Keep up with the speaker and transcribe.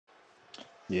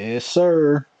Yes,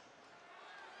 sir.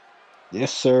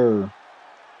 Yes, sir.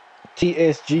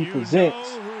 TSG You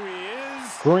presents know who he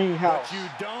is, Greenhouse, but you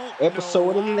don't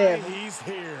episode know why 11. he's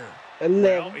here. 11,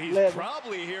 Well, he's 11.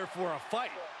 probably here for a fight.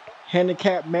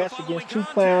 Handicap match against two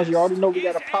clowns. You already know we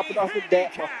got to pop it off with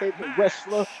that. My favorite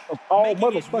wrestler of all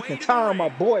motherfucking time, my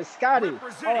boy Scotty.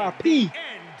 R.I.P.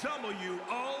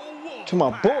 to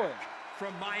my boy.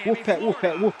 Wolfpack,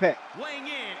 Wolfpack, Wolfpack.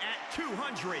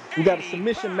 We got a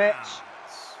submission match.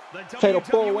 Fatal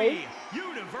 4-way.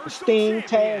 Sting,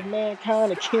 Taz,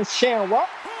 Mankind, and Ken Shamrock.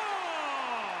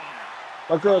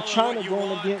 My girl China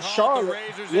going against Charlotte.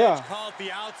 Yeah.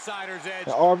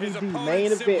 The RVD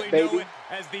main event, baby.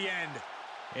 As the end.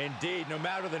 Indeed, no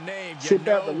matter the name, sit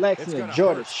back, relax, and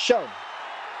enjoy the show.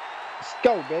 Let's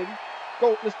go, baby.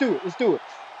 Go, let's do it. Let's do it.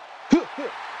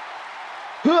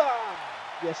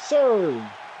 Yes, sir.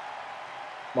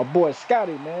 My boy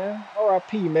Scotty, man.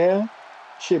 R.I.P., man.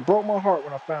 Shit broke my heart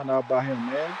when I found out about him,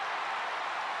 man.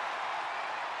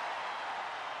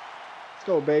 Let's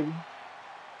go, baby.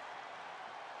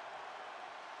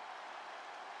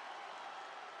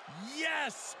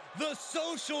 Yes, the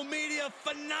social media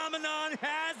phenomenon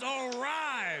has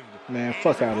arrived. Man,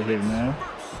 fuck out of here, man.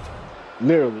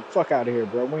 Literally, fuck out of here,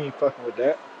 bro. We ain't fucking with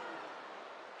that.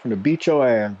 Finna beat your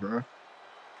ass, bro.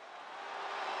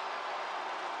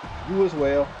 You as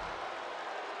well.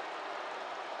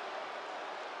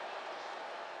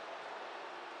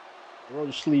 Roll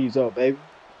your sleeves up, baby.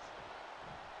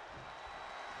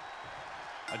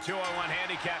 A 2-on-1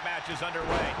 handicap match is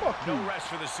underway. No rest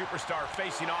for the superstar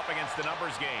facing off against the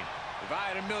numbers game. If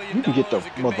I had $1 million, you can get the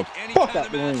motherfucker out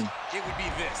the ring. It would be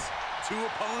this. Two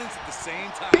opponents at the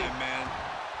same time, man.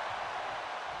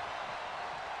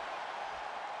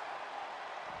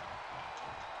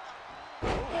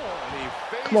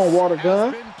 Come on, water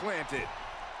gun.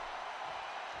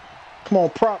 Come on,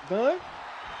 prop gun.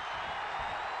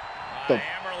 The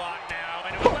hammerlock now.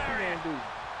 And fuck you gonna do?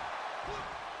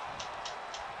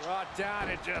 Brought down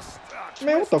and just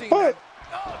man, what the fuck?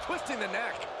 Twisting the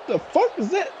neck. The fuck is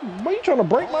that? What, you trying to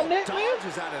break my neck, man?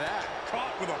 Dodges out of that.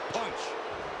 Caught with a punch.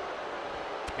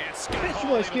 And bitch,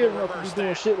 you ain't scared enough to be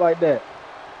doing shit like that.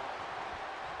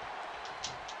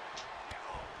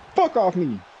 Fuck off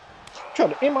me.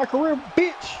 Trying to end my career,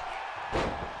 bitch.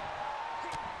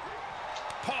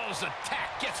 Paul's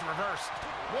attack gets reversed.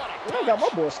 What a punch. I got my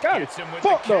boy Scotty.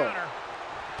 Fuck though.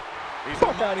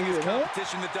 Fuck out of here, man.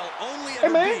 That they'll only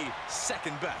ever be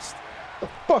second best. The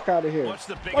fuck out of here.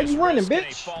 Why you running,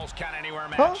 bitch?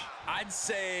 Huh? I'd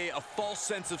say a false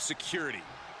sense of security.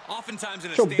 Oftentimes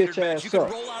in a standard match, you can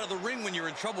roll out of the ring when you're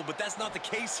in trouble, but that's not the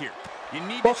case here. You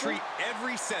need to treat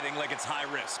every setting like it's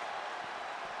high risk.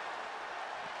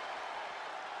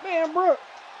 Man, bro.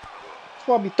 That's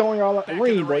why I be throwing y'all out the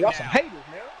ring, bro. Y'all some haters,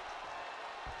 man.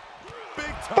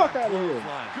 Fuck out of here.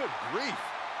 Good grief.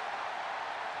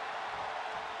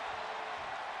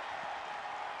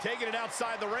 Taking it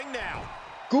outside the ring now.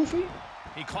 Goofy.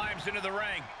 He climbs into the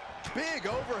ring. Big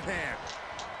overhand.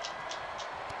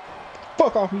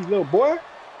 Fuck off me, little boy.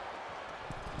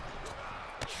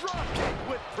 Drop kick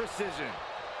with precision.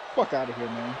 Fuck out of here,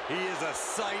 man. He is a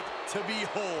sight to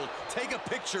behold. Take a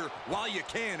picture while you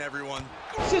can, everyone.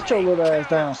 Sit your little ass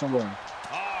down somewhere.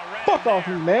 Fuck off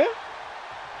me, man.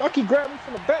 Y'all keep grabbing me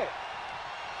from the back.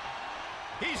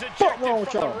 He's fuck wrong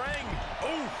with y'all?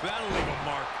 Oof, that'll leave a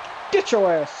mark. Get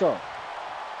your ass up.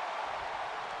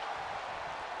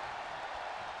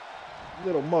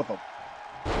 Little mother.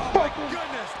 Oh my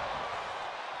goodness.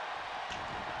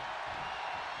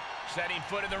 Setting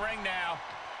foot in the ring now.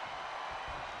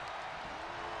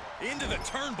 Into the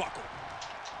turnbuckle.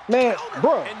 Man,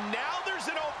 bro. And now there's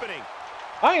an opening.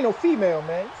 I ain't no female,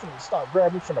 man. You finna start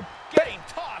grabbing me from the getting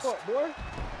tossed. Fuck, boy.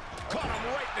 Caught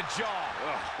him right in the jaw.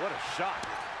 Ugh, what a shot.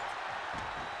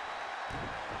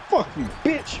 Fuck you,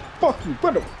 bitch. Fuck you.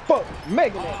 What the fuck?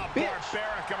 Mega that, bitch.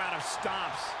 Barbaric amount of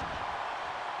stomps.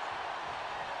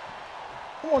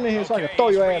 Come on in here so I can throw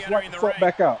your ass right the fuck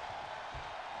back out.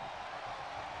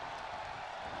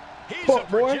 He's fuck, a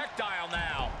projectile boy.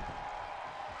 Now.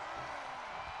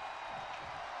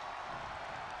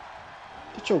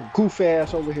 Get your goof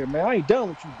ass over here, man. I ain't done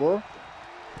with you, bro.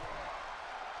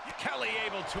 Kelly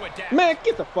able to adapt. Man,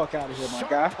 get the fuck out of here, my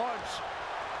guy.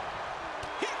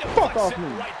 Fuck off me.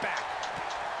 Right back.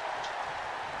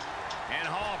 And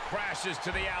Hall crashes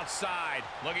to the outside,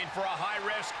 looking for a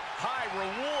high-risk,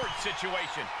 high-reward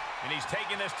situation. And he's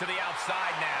taking this to the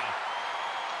outside now.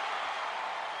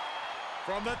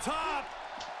 From the top.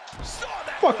 Saw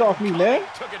that. Fuck off me, man.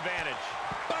 Took advantage.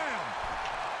 Bam.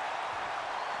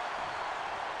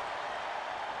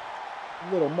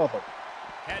 Little mother.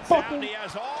 Heads out, he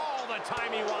has all the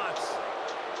time he wants.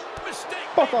 Mistake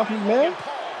Fuck made off by me, Logan man.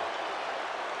 Paul.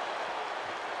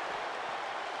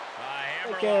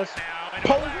 Fake Hammerlock ass now into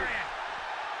a poser. lariat.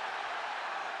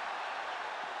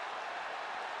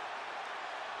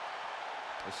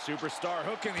 The superstar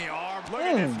hook in the arm. Look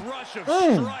at this rush of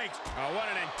strikes. Oh, what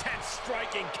an intense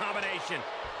striking combination.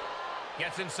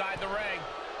 Gets inside the ring.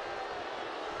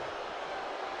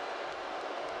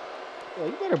 Yeah,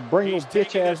 you better bring your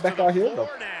bitch ass back out here. The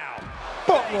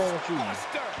fuck wrong with you?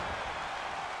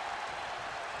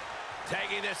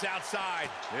 Taking this outside.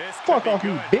 This Fuck could be off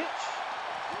good. me, bitch.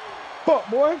 Fuck,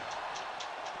 boy.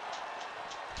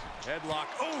 Headlock.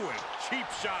 Oh, and cheap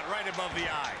shot right above the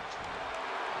eye.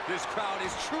 This crowd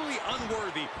is truly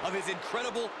unworthy of his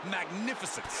incredible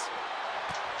magnificence.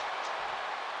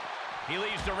 He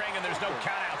leaves the ring, and there's no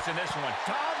countouts in this one.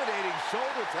 Dominating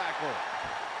shoulder tackle.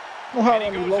 Know how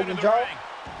to Logan Jaw.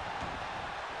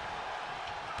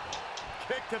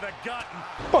 Kick to the gut.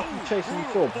 Fuck you chasing me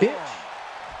for a bitch.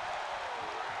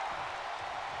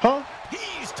 Huh?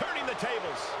 He's turning the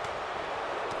tables.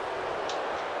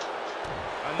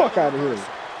 Fuck out of here.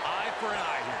 Eye for an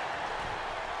eye here.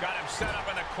 Got him set up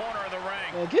in the corner of the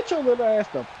ring. Man, get your little ass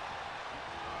the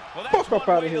Well, that's fuck up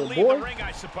out of here, leave boy. The ring,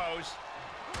 I suppose.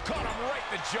 Caught him right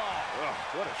in the jaw. Oh,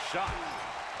 what a shot.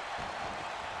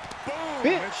 Boom.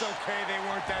 Bitch. It's okay. They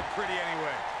weren't that pretty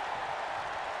anyway.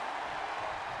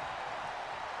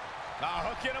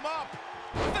 Hooking him up.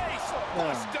 Face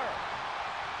buster.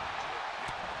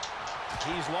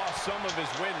 He's lost some of his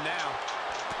wind now.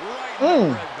 Right in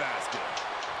the red basket.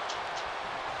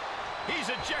 He's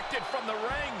ejected from the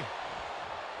ring.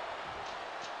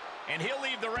 And he'll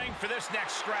leave the ring for this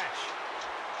next stretch.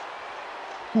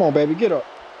 Come on, baby, get up.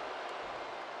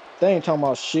 They ain't talking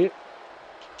about shit.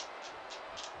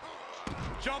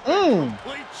 Jumping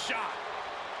complete shot.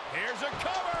 Here's a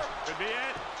cover. Could be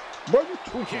it. Bro, you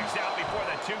tweaking. Kicks out before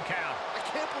the 2 count. I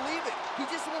can't believe it. He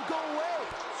just won't go away.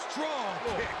 Strong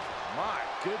kick. My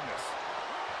goodness.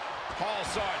 Paul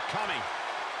saw it coming.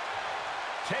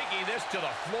 Taking this to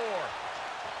the floor.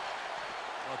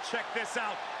 Well, check this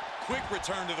out. Quick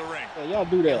return to the ring. Yeah, y'all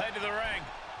do He'll that. head to the ring.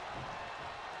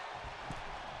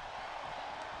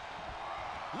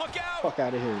 Look out. Fuck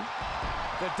out of here.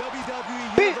 The WWE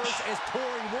Bitch. Universe is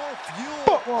pouring more fuel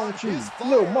Fuck wrong on with you, his fire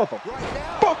little mother. right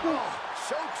now. Fucker.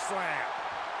 Choke slam.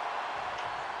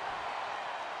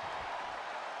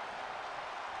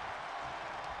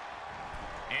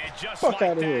 And just Fuck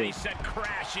like outta that, here. he sent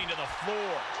crashing to the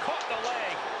floor. Caught the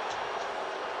leg.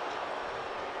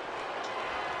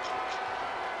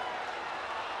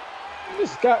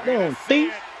 This goddamn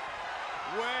thief.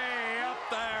 Way up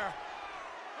there.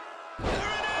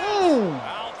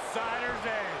 Outsider's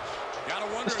edge. Gotta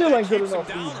wonder It still if ain't that good keeps enough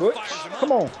him for you, down or Butch. fires him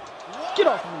Come up. on. Get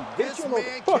off me, bitch. This You know what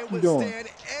man the fuck can't you doing. withstand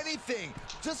anything.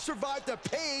 Just survived a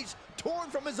page torn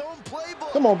from his own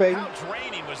playbook. Come on, baby. How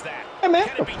draining was that? Hey, man,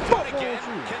 Can the it be fuck done wrong again? with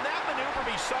you? Can that maneuver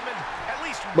be summoned at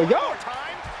least But one y'all more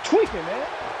time? tweaking, man. I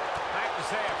have to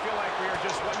say, I feel like we are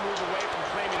just one move away from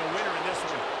claiming a winner in this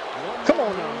one. Come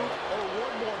on now. Or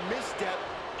one more misstep.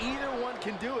 Either one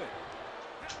can do it.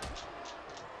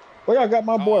 Well, y'all got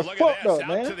my boy look at fucked this. up, Out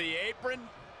man. to the apron.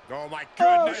 Oh, my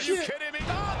Oh, goodness. Are you shit. kidding me?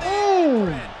 On the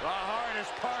apron. Mm. The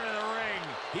hardest part of the ring.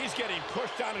 He's getting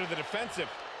pushed out into the defensive.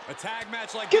 A tag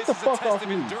match like Get this the is a fuck test off of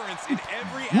me. endurance in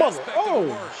every Mother. aspect of Oh, the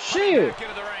work. shit. Back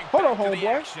into the ring. Hold on, Back to the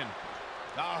homeboy. action.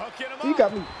 Hooking him You up.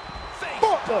 got me Face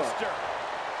fucked up. buster.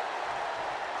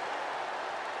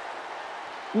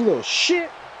 You little shit.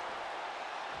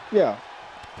 Yeah.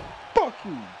 Fuck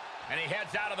you. And he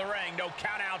heads out of the ring. No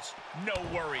countouts, no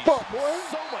worries. Fuck, boy.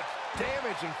 So much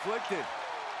damage inflicted.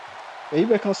 Yeah, you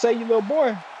better come save your little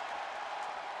boy.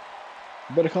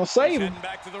 You better come He's save him. heading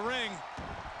back to the ring.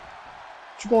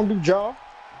 What you gonna do, jaw?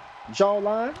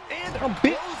 Jawline? And I'm a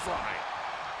bitch. clothesline.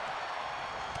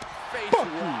 Face Fuck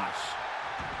you. wash.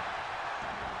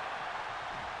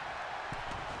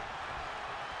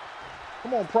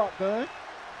 Come on, prop gun.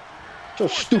 Get your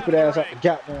stupid ass out the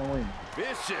goddamn ring.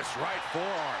 Vicious right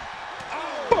forearm.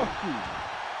 Fuck you.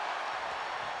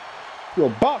 You a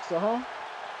boxer, huh?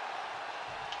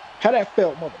 How that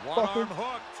felt, One motherfucker? arm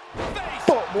hooked. Face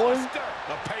Fuck, boy. buster.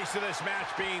 The pace of this match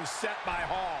being set by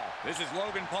Hall. This is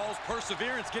Logan Paul's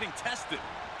perseverance getting tested.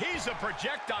 He's a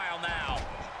projectile now.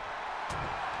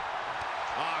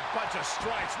 A bunch of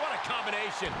strikes. What a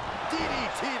combination.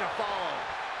 DDT to follow.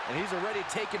 And he's already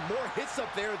taken more hits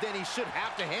up there than he should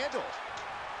have to handle.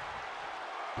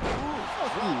 Ooh,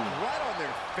 dropped right on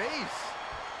their face.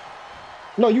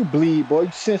 No, you bleed, boy.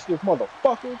 You sensitive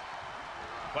motherfucker.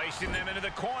 Placing them into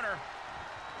the corner.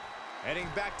 Heading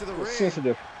back to the You're ring.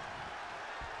 sensitive.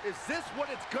 Is this what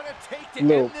it's going to take to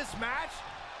No. end this match?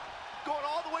 Going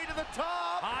all the way to the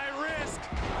top. High risk.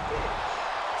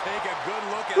 Take a good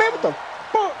look at Man, what the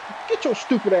fuck? Get your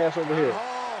stupid ass over here.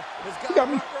 You got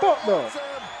me fucked up.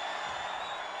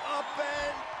 Up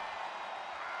and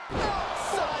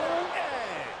outside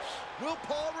edge. Will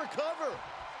Paul recover?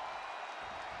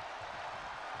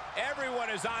 Everyone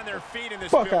is on their feet in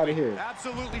this Fuck building. out of here.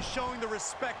 Absolutely showing the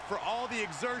respect for all the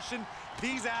exertion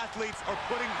these athletes are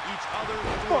putting each other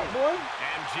through. Fuck, boy.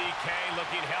 MGK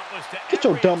looking helpless to Get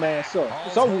your every dumb attack. ass up.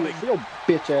 It's over with. Your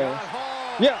bitch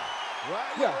ass. Yeah.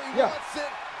 Yeah.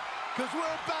 Because we're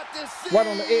about to see Right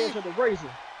on the edge of the razor.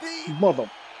 You motherfucker.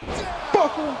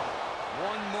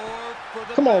 One more for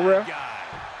the Come on, bad Ref. guy.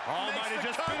 All might have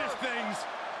just finished things.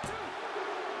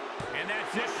 And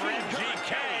that's it for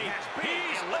MGK.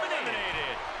 He's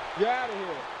eliminated. Get out of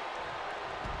here.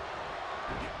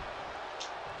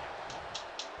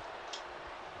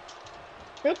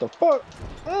 What the fuck?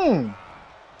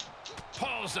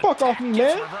 Paul's Fuck off attack me,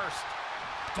 gets man. reversed.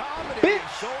 dominating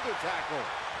Bitch. shoulder tackle.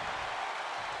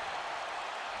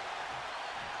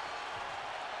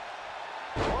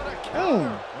 What a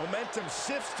counter. Momentum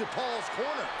shifts to Paul's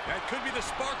corner. That could be the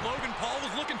spark Logan Paul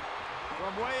was looking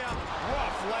From way up,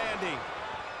 rough landing.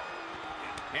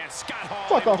 And Scott Hall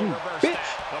Fuck able off to you, reverse bitch.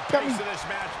 that. The Got pace me. of this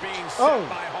match being set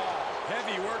by Hall.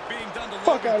 Heavy work being done to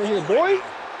Fuck Logan out of here, Paul boy. right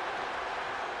now.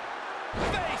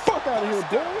 Face Fuck out of here,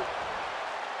 buster. boy.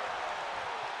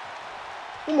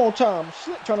 One more time.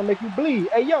 Slick trying to make you bleed.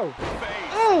 Hey, yo.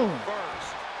 Face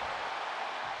first.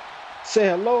 Say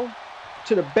hello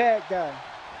to the bad guy.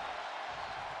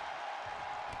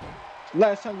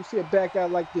 Last time you see a bad guy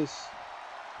like this.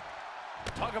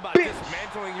 Talk about Bitch.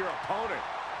 dismantling your opponent.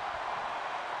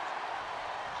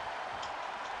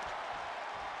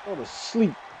 Go to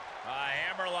sleep. A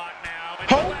hammerlock now. And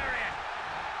Ho. lariat.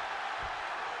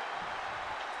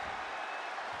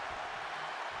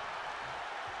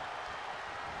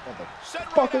 Sent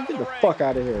right Fucker, out of get the ring. fuck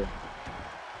out of here.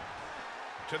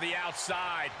 To the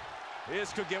outside.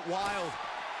 This could get wild.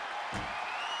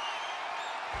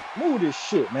 Move this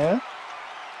shit, man.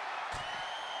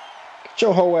 Get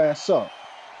your whole ass up.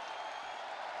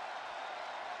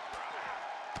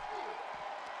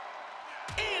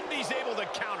 And he's able to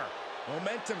counter.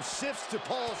 Momentum shifts to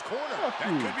Paul's corner. Fuck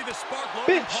That you. could be the spark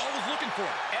Logan Bitch. Paul was looking for.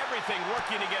 Everything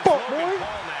working against Fuck, Logan boy.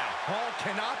 Paul now. Paul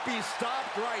cannot be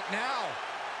stopped right now.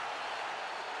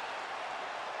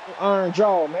 Iron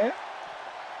jaw, man.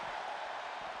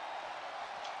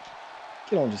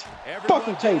 Get on this Everyone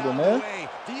fucking get table, out of the man. way.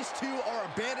 These two are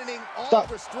abandoning all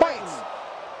Stop restraints. fighting.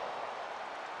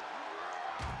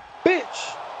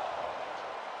 Bitch.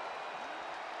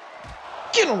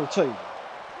 Get on the table.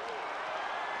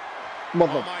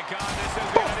 Mother. Oh my God, this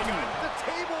is going to be The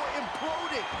table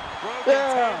imploded. broken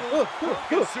Yeah. tables,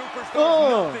 broken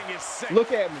superstars, nothing is safe.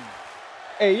 Look at me.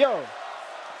 Hey, yo.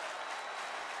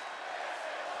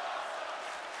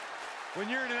 When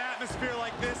you're in an atmosphere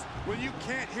like this, when you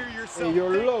can't hear yourself Hey,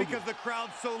 you're think low. because the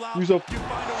crowd's so loud, You's you a find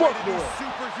a way fuck to do boy.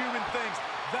 superhuman things.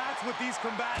 That's what these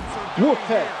combatants are doing Whoop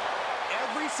here. that.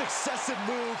 Every successive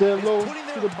move Say is hello putting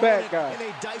their to the bad opponent guy.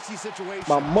 in a dicey situation.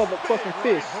 My motherfucking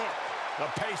Big fist. right hook. The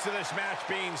pace of this match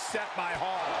being set by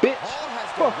Hall. Bitch. Hall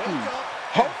has to Fuck wake you. up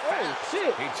Oh, and fast.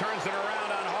 shit. He turns it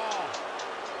around on Hall.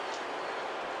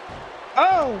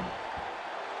 Oh.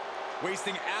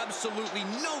 Wasting absolutely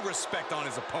no respect on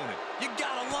his opponent. You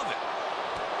gotta love it.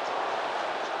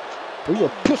 You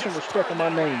gonna put some respect on my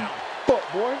name. Fuck,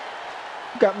 boy.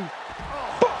 You got me.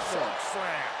 Fuck, Choke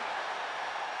slam.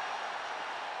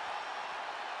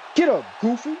 Get up,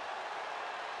 goofy.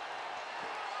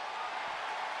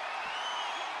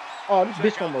 Oh, this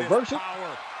bitch Check gonna out this reverse it.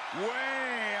 power.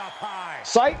 Way up high.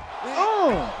 Sight. The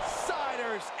Oh.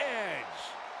 outsider's edge.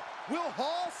 Will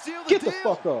Hall seal the Get deal? the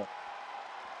fuck up.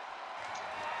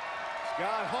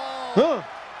 Scott Hall. Huh.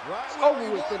 Right It's where over he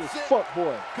with for wants this it, fuck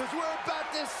boy. because we're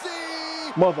about to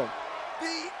see Mother.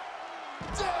 the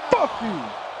Fuck you.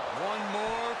 One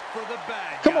more for the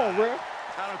bad Come guy. on, Ref.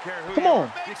 I don't care who Come you on.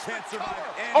 are. You can't survive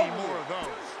Oh. any more of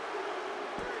those.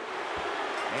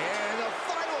 And the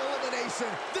final elimination.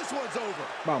 This one's over.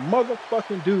 My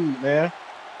motherfucking dude, man.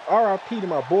 R.I.P. to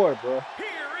my boy, bro. Here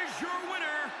is your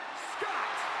winner,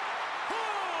 Scott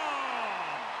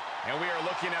Hall. And we are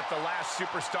looking at the last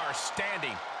superstar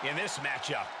standing in this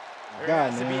matchup. There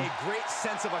God, has to be man. a great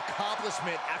sense of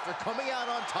accomplishment after coming out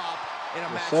on top in a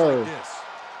Yes, match sir. like this.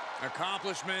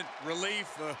 Accomplishment,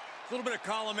 relief, a little bit of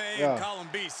column A Yeah. and column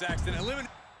B, Saxton.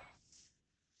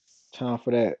 Time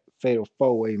for that fatal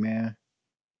four-way, man.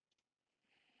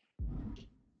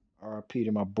 R.I.P.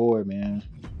 to my boy, man.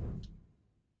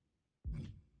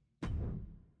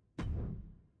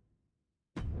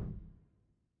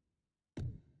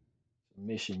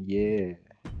 Mission, yeah.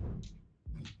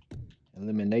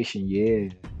 Elimination, yeah.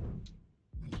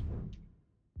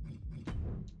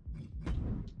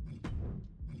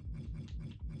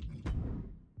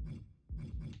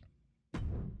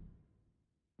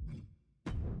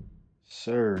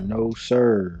 Sir, no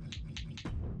sir.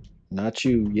 Not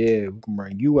you, yeah. We can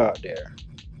bring you out there.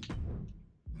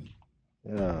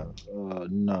 Yeah,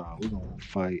 nah, we gonna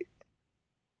fight.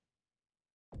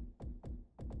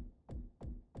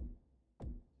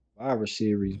 Survivor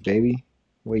Series, baby.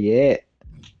 Where you at?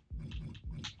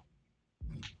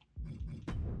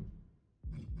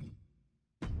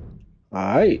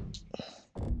 Alright.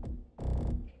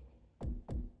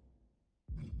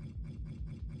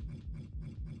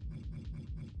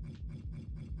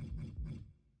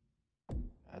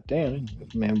 God damn,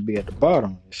 this man will be at the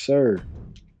bottom. Yes, sir.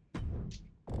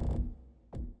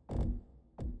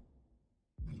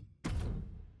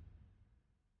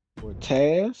 For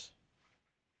Taz.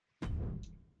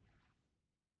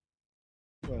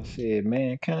 What I said,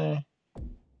 Mankind.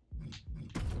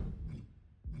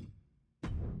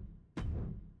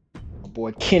 My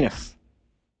boy Kenneth.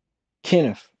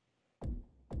 Kenneth.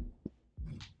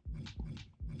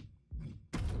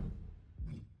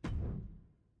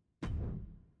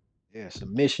 Yeah,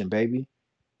 submission, baby.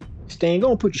 Sting,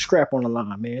 gonna put your scrap on the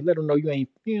line, man. Let them know you ain't,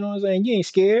 you know what I'm saying? You ain't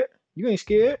scared. You ain't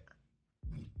scared.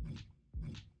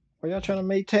 Why y'all trying to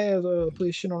make Taz put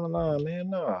his shit on the line, man?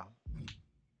 Nah.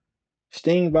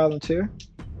 Sting volunteer.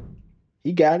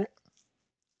 He got it.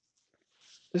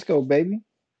 Let's go, baby.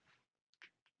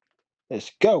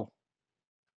 Let's go.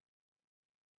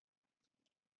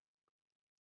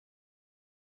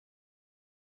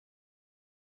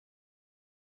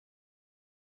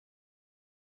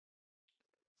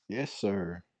 Yes,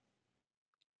 sir.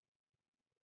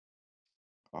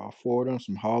 All four of them,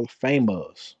 some Hall of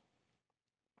Famers.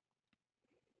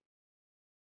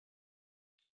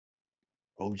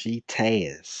 OG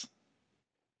Taz.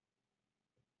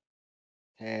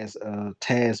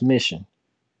 Taz Mission.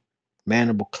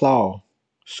 Mandible Claw.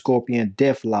 Scorpion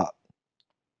Deathlock.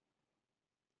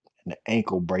 And the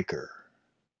Ankle Breaker.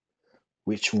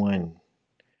 Which one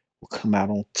will come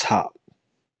out on top?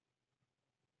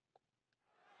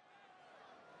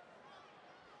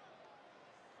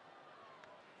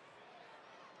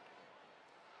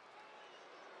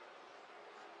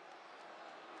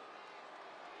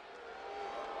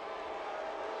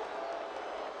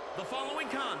 The following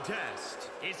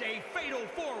contest is a fatal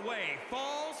four-way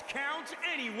Falls Count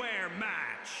Anywhere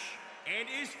match and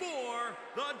is for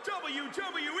the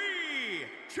WWE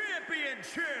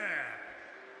Championship.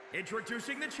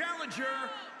 Introducing the challenger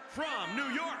from New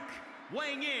York,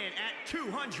 weighing in at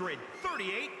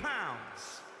 238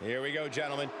 pounds. Here we go,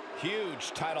 gentlemen.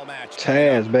 Huge title match.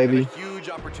 Taz, baby. A huge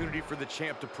opportunity for the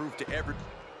champ to prove to every...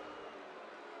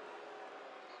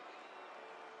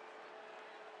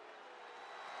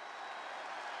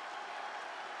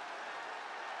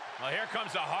 Well, here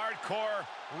comes a hardcore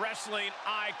wrestling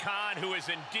icon who is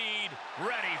indeed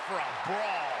ready for a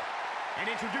brawl. And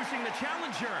introducing the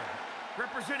challenger,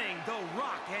 representing the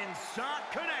Rock and Sock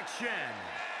Connection,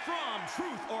 from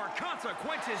Truth or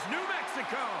Consequences, New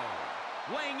Mexico,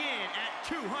 weighing in at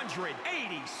 287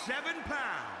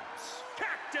 pounds,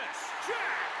 Cactus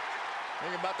Jack.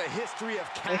 Think about the history of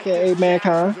Cactus AKA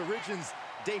Mankind. Jack's origins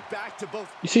date back to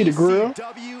both You see the grill?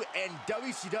 ECW and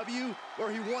WCW,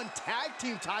 where he won tag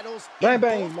team titles Bang, in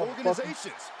bang, both motherfucker.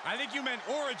 organizations. I think you meant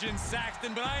Origins,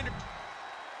 Saxton, but I...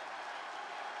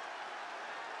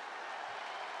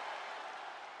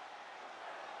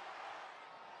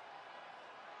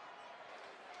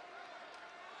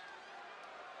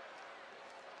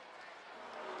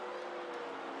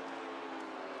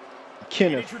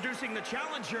 Kenneth. Introducing the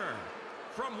challenger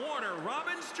from Warner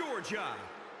Robins, Georgia,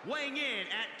 weighing in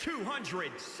at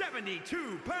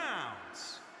 272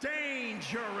 pounds,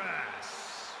 Dangerous,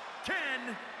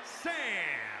 Ken Sam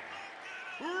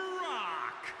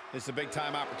Rock. This is a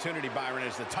big-time opportunity, Byron,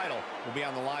 as the title will be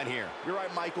on the line here. You're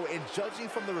right, Michael, and judging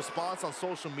from the response on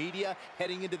social media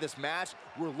heading into this match,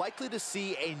 we're likely to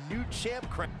see a new champ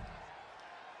crown.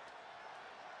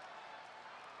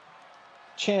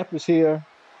 Champ is here.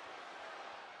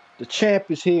 The champ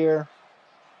is here.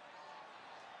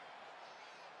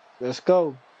 Let's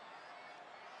go.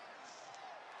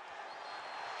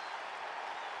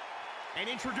 And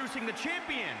introducing the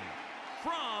champion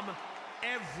from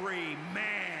Every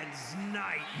Man's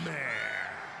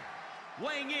Nightmare,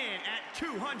 weighing in at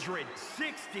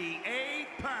 268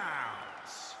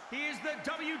 pounds, he is the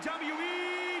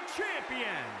WWE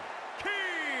Champion,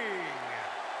 King.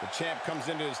 The champ comes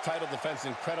into his title defense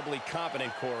incredibly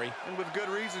confident, Corey. And with good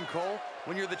reason, Cole.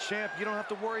 When you're the champ, you don't have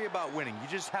to worry about winning. You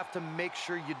just have to make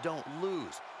sure you don't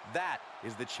lose. That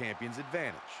is the champion's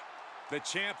advantage. The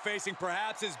champ facing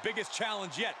perhaps his biggest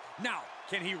challenge yet. Now,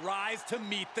 can he rise to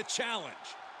meet the challenge?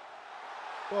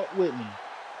 Fuck with me.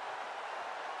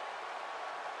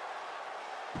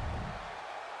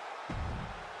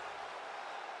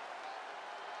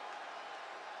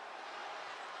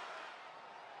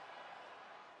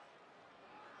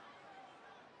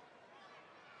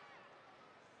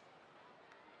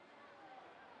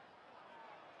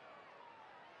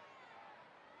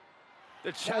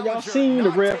 Now y'all seen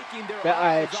the ref that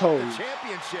I had chose.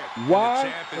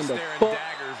 Why in the fuck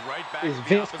is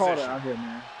Vince Carter out here,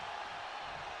 man?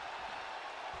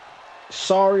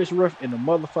 Sorriest ref in the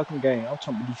motherfucking game. I'm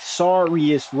talking about the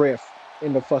sorriest ref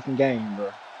in the fucking game,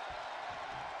 bro.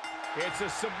 It's a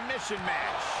submission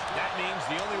match. That means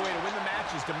the only way to win the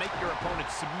match is to make your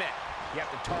opponent submit. You have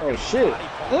to target shit. body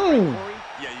part, right, Corey?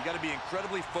 Yeah, you got to be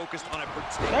incredibly focused on a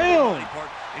particular body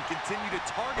part and continue to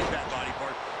target that body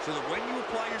part so that when you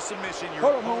apply your submission,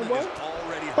 your opponent is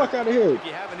already hurt. Fuck out of here. If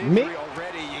you have an injury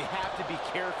already, you have to be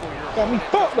careful your got me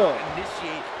opponent fucked does up. not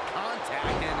initiate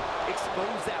contact and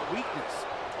expose that weakness.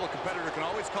 Well, a competitor can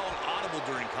always call an audible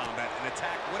during combat and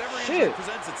attack whatever Shit. injury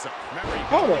presents itself. Remember, you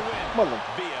Hold can up, only mother.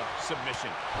 win via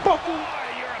submission. Fucking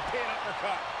European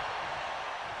uppercut.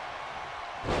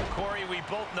 Corey, we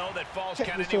both know that Falls Take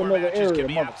Count this to Anywhere another matches area, can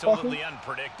be absolutely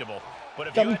unpredictable. But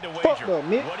if Got you me had to fucked wager, up,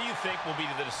 Mick. what do you think will be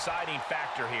the deciding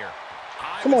factor here?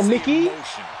 Come on, Mickey.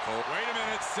 Motion, wait a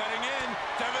minute, setting in.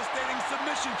 Devastating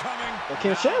submission coming. I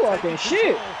can't Shamrock and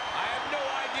shit. I have no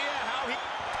idea how he...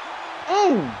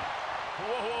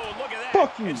 Whoa, look at that.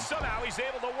 Fuck you. And somehow he's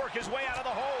able to work his way out of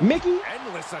the hole. Mickey?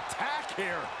 Endless attack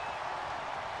here.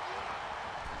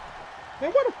 Man,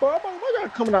 what the fuck? Why y'all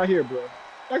coming out here, bro?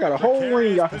 I got a whole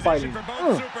ring y'all can fight in.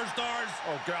 Superstars.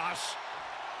 Oh, gosh.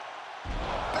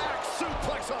 Back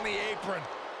suplex on the apron.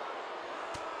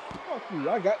 Fuck you.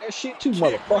 I got that shit too,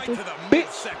 Right motherfucker. to the Bitch.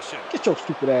 midsection. Get your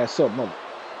stupid ass up,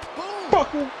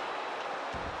 motherfucker.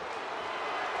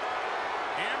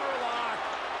 Hammerlock.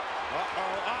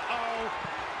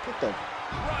 Get the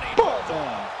Running fuck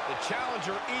down. The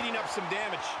challenger eating up some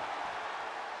damage.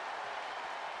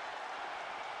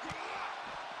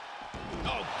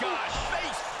 Oh, gosh.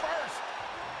 Face first.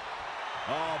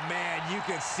 Oh, man, you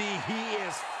can see he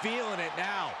is feeling it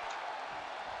now.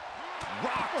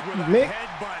 Rocked with a Mick.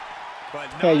 headbutt. But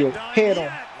not Had your done head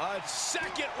yet. A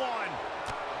second one.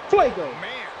 Flago.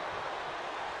 Man.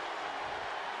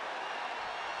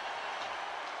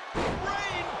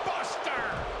 Brain buster.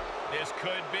 This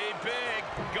could be big.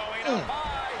 Going up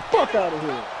high. Fuck out of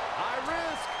here. High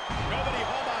risk. Nobody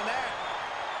home on that.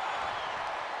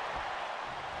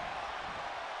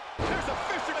 There's a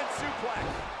fisherman suplex.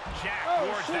 Jack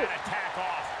wards shit. that attack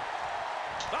off.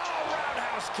 Oh,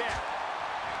 roundhouse kick.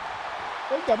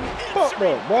 They got me fucked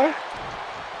up, boy.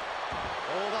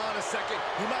 Hold on a second.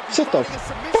 He might be Sit the finding a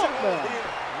submission fuck hold down.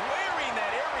 here. Wearing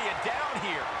that area down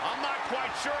here. I'm not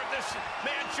quite sure if this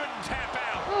man shouldn't tap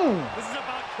out. This is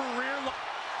about career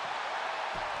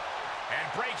and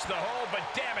breaks the hold, but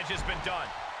damage has been done.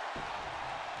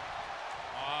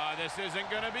 This isn't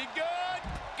going to be good.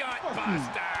 Gut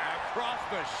buster across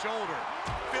the shoulder.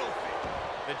 Filthy.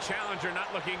 The challenger not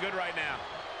looking good right now.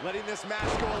 Letting this match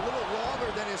go a little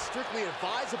longer than is strictly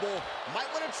advisable.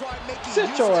 Might want to try making Sit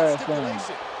use your of that ass down.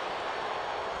 stipulation.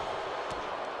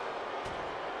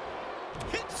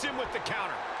 Hits him with the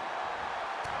counter.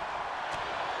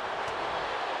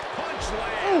 Punch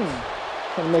lands.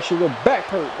 Trying to make sure your back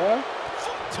hurt, boy.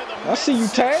 Foot to the I see you,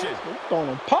 Taz. midsection. You throwing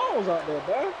them paws out there,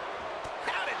 boy.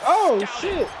 Had it Oh, scouted.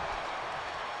 shit.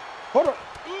 Hold up.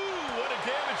 Ooh, what a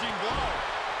damaging blow.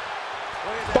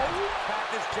 Look at that.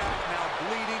 Cactus Jack now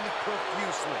bleeding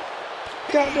profusely.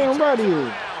 Goddamn right Turns here.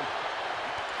 around.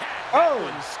 Had that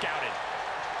one scouted.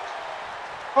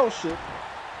 Oh, shit.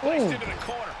 Placed into the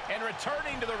corner and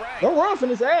returning to the ring. Don't run from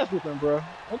this ass whipping, bro.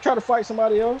 Don't try to fight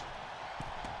somebody else.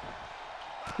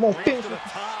 Come on, Ramp finish to the it.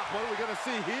 top. What are we going to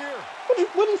see here?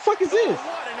 What the fuck is this?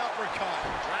 What an uppercut.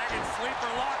 Dragon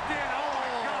sleeper locked in. Oh, my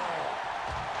God.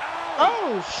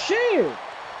 Oh, shit.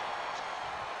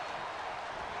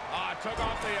 Took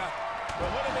off the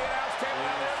hood of the announce table.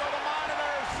 Now there go the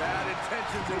monitors. Bad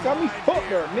intentions in Got me mind fucked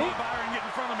here. up, Nick. Byron, get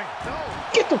in front of me. No.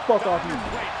 Get the fuck off me.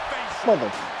 Wait, face. Mother.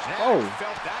 Jack Oh.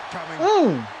 felt that coming.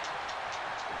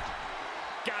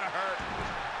 Gotta hurt.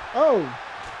 Oh.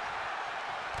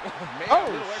 Man, Oh, a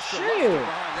little extra shit. luster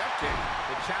behind that kick.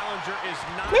 The challenger is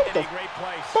not What in the a great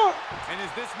place. Fuck. And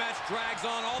as this match drags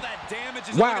on, all that damage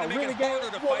is Wow, going to make Renegade, it harder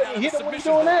to you fight out of the hit him when you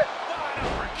submission doing hold. that? What an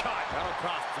uppercut. That'll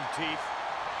cost some teeth.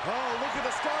 Oh, look at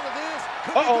the start of this.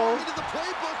 Could be going into the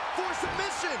playbook for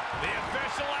submission. The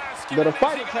official asking, Better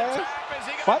fight it, Taz.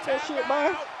 Fight that shit,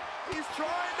 man. He's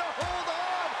trying to hold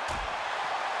on.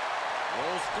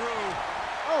 Rolls through.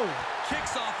 Oh.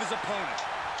 Kicks off his opponent.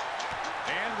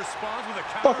 And responds with a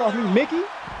counter. Fuck off me, Mickey.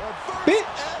 Bitch.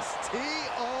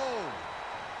 STO.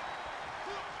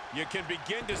 You can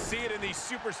begin to see it in these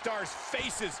superstars'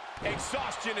 faces.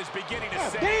 Exhaustion is beginning to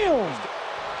set in. Damn.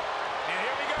 And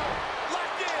here we go.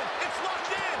 Locked in. It's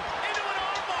locked in. Into an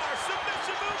armbar.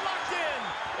 Submission move locked in.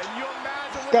 And you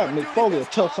imagine what Got we're Mick doing Foley a this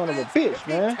tough son of a offense bitch, if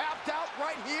he man. tapped out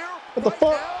right here, What the right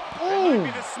fuck? now? It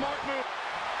might be the smart move.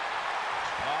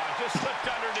 Just slipped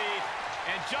underneath.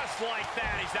 And just like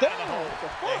that, he's out of the hole.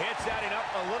 The hit's adding up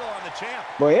a little on the champ.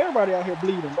 Boy, everybody out here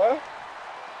bleeding, bro.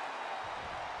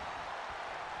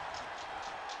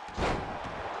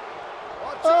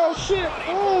 Oh, shit.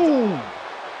 Oh.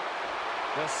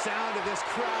 The sound of this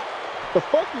crowd. The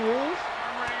fuck you is?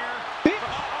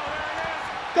 Bitch.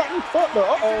 Got me fucked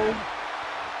up. Uh-oh.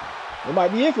 It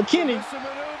might be it for Kenny.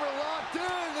 Maneuver locked in.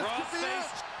 This could be it.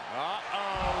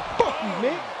 Fuck you,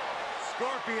 Nick.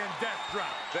 Scorpion death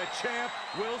drop. The champ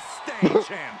will stay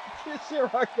champ. Shit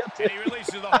right there. And he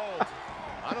releases the hold.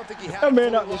 I don't think he had That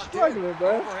man fully out there locked in. struggling, bro.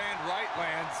 Overhand right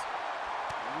lands.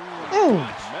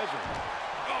 Measure.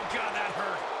 Oh, God, that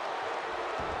hurt.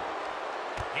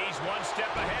 He's one step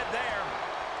ahead there.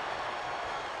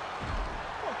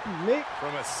 Fuck you, Nick.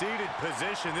 From a seated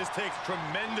position, this takes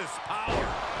tremendous power.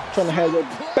 Trying to have your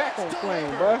back on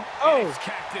flame, bro. Oh. It's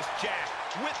Cactus Jack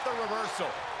with the reversal.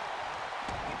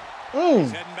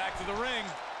 He's heading back to the ring.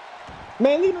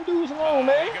 Man, leave them dudes alone,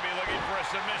 man. He could be looking for a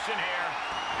submission here.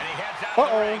 And he heads out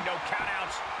of the ring. No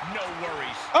countouts, no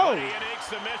worries. Oh. What a unique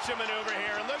submission maneuver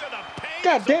here. And look at the pain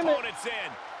God his damn it. opponent's in.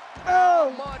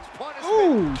 Oh. Much punishment.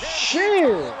 Oh, Can he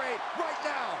shit. tolerate right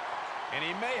now? And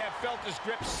he may have felt his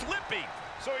grip slipping,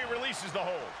 so he releases the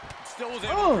hold. Still was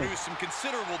able to produce some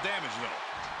considerable damage, though.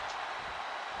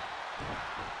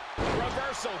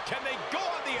 Reversal. Can they go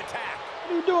on the attack?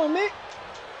 What are you doing, Nick?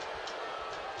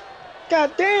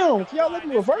 God damn. Can y'all let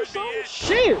me reverse something?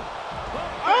 Shit.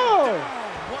 Oh.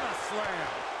 What a slam.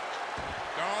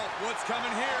 Oh, what's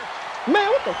coming here? Man,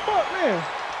 what the fuck, man?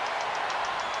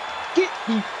 Get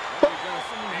the fuck.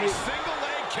 A single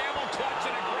leg camel clutch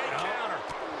and a great counter.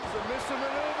 Submission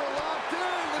maneuver locked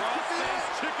in. This could be it.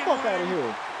 Chicken Fuck out of wing.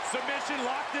 here. Submission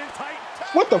locked in tight.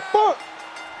 What the fuck?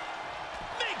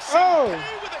 Makes some Oh.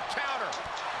 pay with a counter.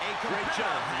 Great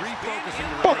job refocusing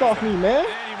the Fuck off me, man.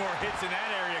 Any more hits in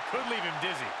that area could leave him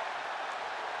dizzy.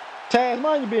 Taz,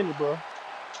 mind your business, bro.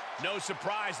 No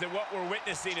surprise that what we're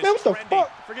witnessing is Man, what the trending. fuck?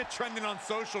 Forget trending on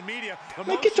social media. The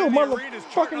Man, get your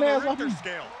motherfucking ass off me.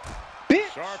 scale.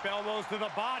 Bitch. Sharp elbows to the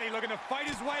body, looking to fight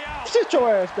his way out. Sit your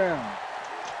ass down.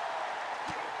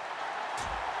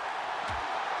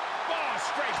 Oh,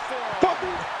 straight forward. Fuck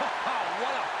you.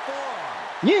 What a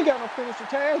forearm. You ain't got no finisher,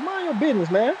 Taz. Mind your business,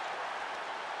 man.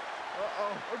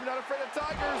 Uh-oh. We're not afraid of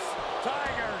tigers.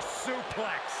 Tiger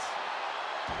suplex.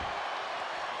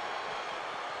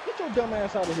 Get your dumb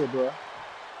ass out of here, bro.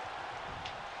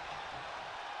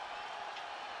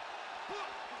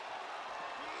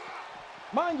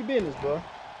 Mind your business, bro.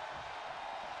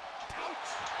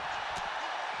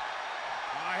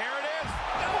 Here it is.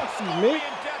 Fuck you, Scorpion Nick.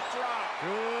 death drop.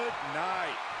 Good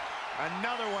night.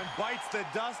 Another one bites the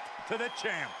dust to the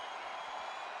champ.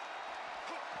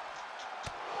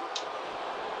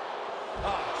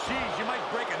 Oh, jeez, you might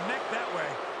break a neck that way.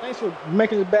 Thanks for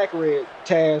making his back red,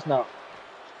 Taz. Now,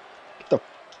 get the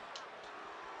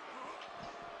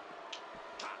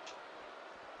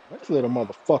this little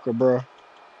motherfucker, bro.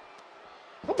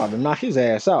 I'm about to knock his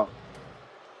ass out.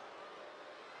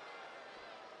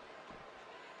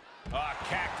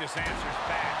 Cactus answers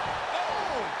back.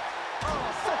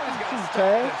 Somebody's got to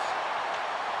Taz.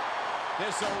 stop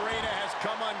This arena has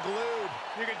come unglued.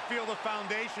 You can feel the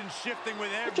foundation shifting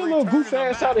with every Get your little turn goof in the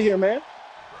ass out of match. here, man.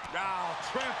 Now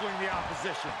trampling the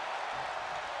opposition.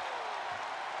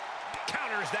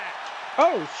 Counters that.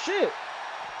 Oh shit.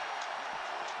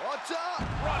 Watch out.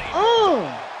 Running.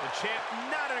 The champ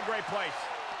not in a great place.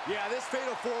 Yeah, this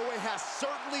fatal four-way has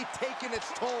certainly taken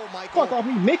its toll, Michael. Fuck off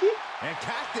me, Mickey. And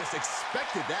Cactus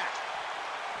expected that.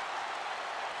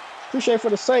 Appreciate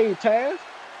for the save, Taz.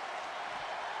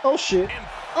 Oh shit.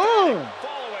 Fall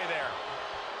away there.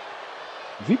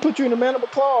 If he put you in the mandible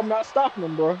claw, I'm not stopping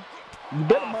him, bro. You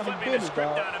better mind your Flipping the business,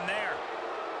 script dog. on him there.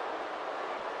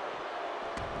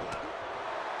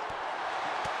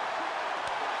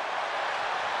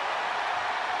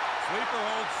 Sleeper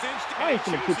hold cinched. I ain't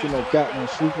finna put you no goddamn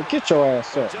sleeper. Get your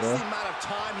ass up, Just bro. the amount of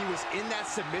time he was in that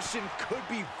submission could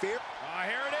be very...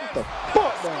 Here it is. What the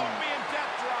fuck, man? Scorpion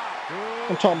death drop.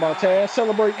 I'm talking about, Taz.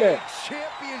 Celebrate that.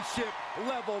 Championship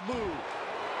level move.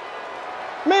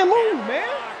 Man, move, man.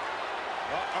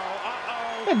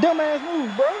 Uh-oh. That dumbass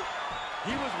move, bro.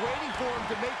 He was waiting for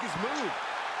him to make his move.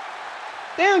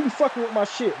 Damn, you fucking with my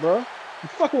shit, bro. You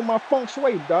fucking with my feng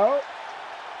shui, dog.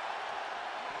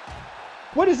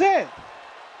 What is that?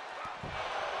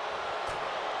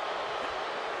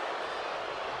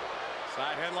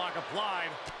 Side headlock applied.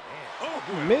 Oh,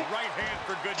 Mick. right hand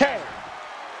for good Tag. measure.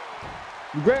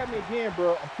 You grab me again,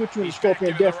 bro. I'll put you in the He's back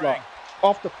Scorpion into the Deathlock. ring.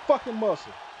 Off the fucking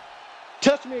muscle.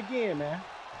 Touch me again, man.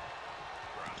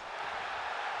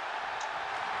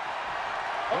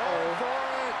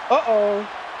 Uh-oh.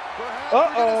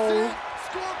 Uh-oh.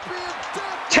 Scorpion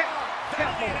Deathlock.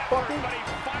 Tap, But motherfucker.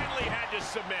 he finally had to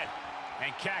submit.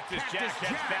 And Cactus Jack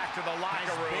heads back to the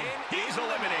locker room. He's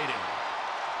eliminated.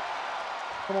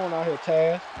 Come on out here,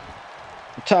 Taz.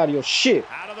 I'm tired of your shit.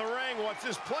 Out of the ring. What's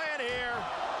his plan here?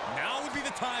 Now would be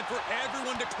the time for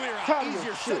everyone to clear out. Tired of Easier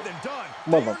your said shit. than done.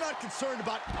 Mother- They are not concerned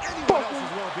about anyone Fucking-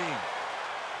 else's well-being.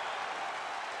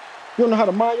 You don't know how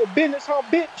to mind your business, huh,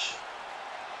 bitch?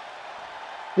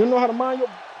 You don't know how to mind your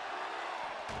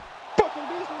fucking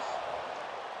business?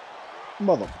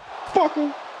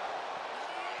 Motherfucker.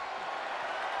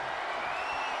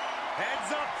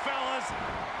 Heads up, fellas.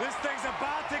 This thing's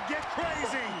about to get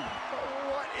crazy.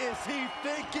 What is he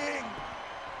thinking?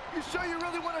 You sure you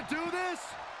really want to do this?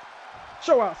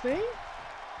 Show out, Sting.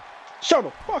 Show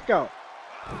the fuck out.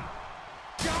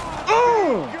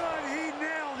 Good, he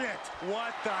nailed it.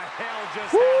 What the hell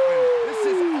just happened? This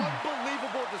is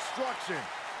unbelievable destruction.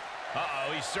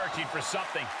 Uh-oh, he's searching for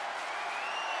something.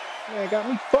 Man, got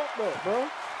me fucked up, bro.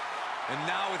 And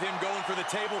now with him going for the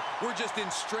table, we're just in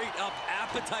straight-up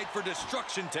appetite for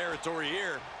destruction territory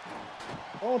here.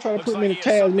 Don't try to Looks put me in like a he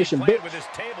has Taz something mission, planned bitch. with this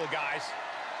table, guys.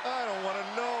 I don't want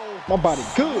to know. My body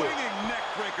good. Swinging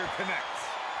neckbreaker connects.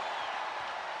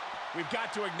 We've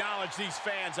got to acknowledge these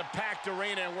fans, a packed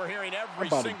arena, and we're hearing My every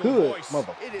body single good, voice.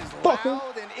 It is Fucker.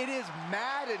 loud and it is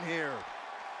mad in here.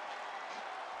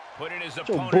 Putting his Your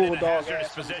opponent in a bulldog hazardous ass on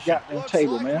this position. goddamn Looks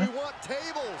table, like man. we want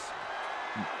tables.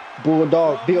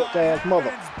 Bulldog built ass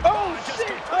mother. Oh Just shit!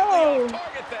 completely Oh! off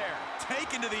target there.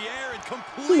 Taken to the air and You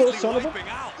completely little son of a. wiping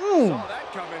out. Saw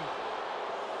that coming.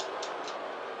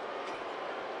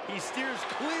 He steers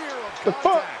clear of The contact.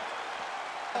 fuck?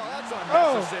 Oh, that's Oh.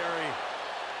 unnecessary.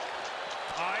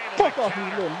 Able Fuck to off, you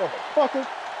counter. little motherfucker!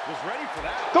 Was ready for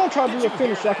that. Don't try to do Did your you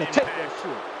finish hear so I can that take impact? that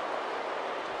shit.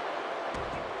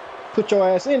 Put your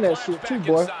ass in that Flash shit too, back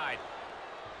boy. inside.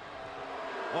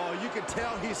 Oh, you can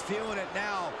tell he's feeling it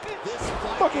now. This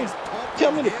fight Fucking is pumping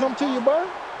tell me to him come to you, up. bro.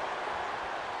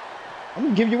 I'm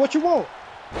gonna give you what you want.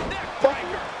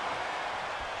 Neckbreaker.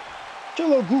 Get your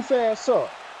little goof ass up.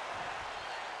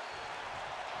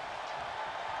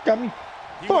 Got me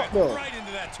He fucked went up. right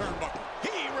into that turnbuckle.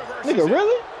 He reverses Nigga, it.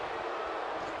 really?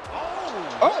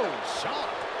 Oh, shot.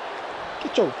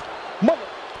 Get your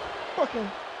motherfucking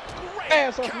Great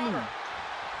ass off of me. counter.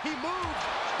 He moves,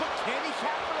 but can he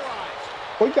capitalize?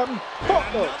 Boy, you got me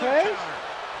fucked Another up, Taz. counter.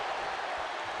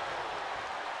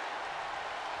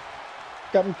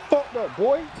 Got me fucked up,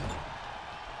 boy.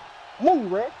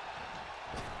 Move, ref.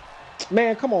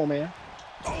 Man, come on, man.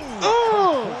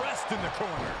 Oh! Pressed in the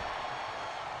corner.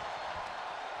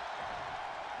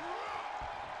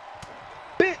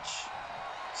 Bitch!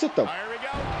 Sit the Here we go.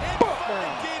 fuck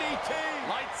down. DDT.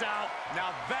 Lights out.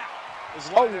 Now that is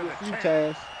It's why over they're with the for you, champ.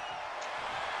 Taz.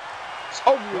 It's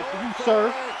over with for you,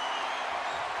 sir.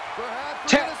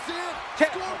 Perhaps Tap. we're gonna see it.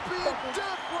 Tap. Scorpion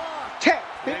Deathlock. Tap,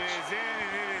 It bitch. is in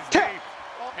and it is Tap. deep.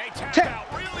 Hey, tap Tap.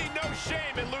 out. Really no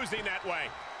shame in losing that way.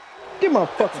 Get my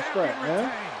fucking strap, man.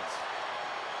 Retains.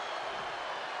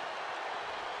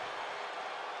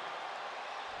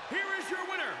 Here is your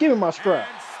winner. Give me my strap.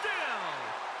 And still,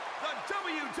 the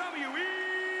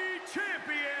WWE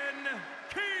Champion,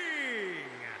 King.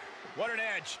 What an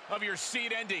edge of your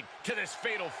seed ending to this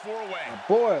fatal four-way.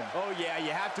 Boy. Oh, yeah,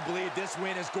 you have to believe this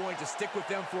win is going to stick with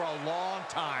them for a long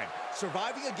time.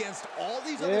 Surviving against all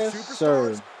these other Yes,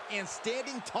 superstars sir. and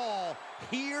standing tall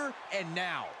here and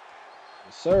now.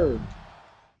 Yes, sir.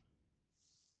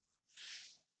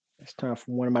 It's time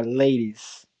for one of my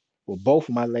ladies. Well, both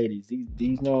of my ladies. These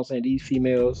you know what I'm saying? These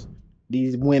females,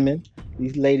 these women,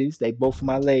 these ladies, they both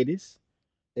my ladies.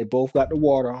 They both got the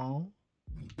water on.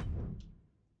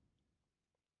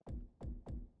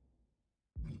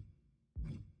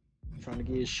 Trying to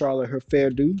get Charlotte her fair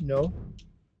due, you know.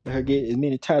 Let her get as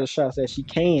many title shots as she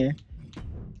can.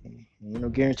 Ain't no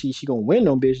guarantee she gonna win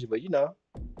them bitches, but you know.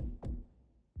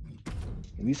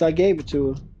 At least I gave it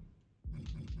to her.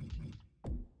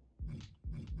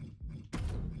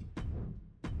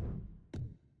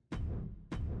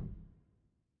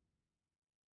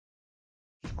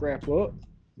 Scrap up.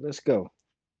 Let's go.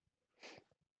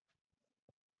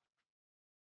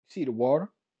 See the water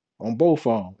on both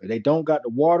of them. If they don't got the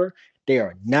water, they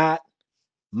are not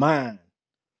mine.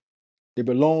 They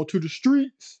belong to the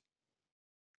streets.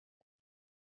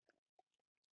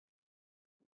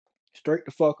 Straight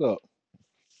the fuck up.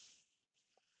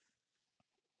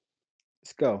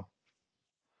 Let's go.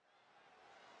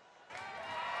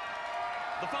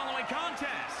 The following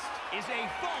contest is a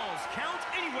Falls Count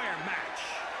Anywhere match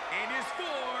and is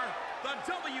for the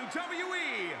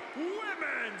WWE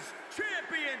Women's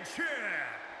Championship.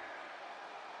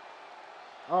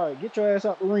 All right, get your ass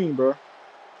out the ring, bro.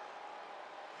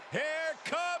 Here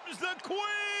comes the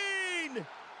Queen!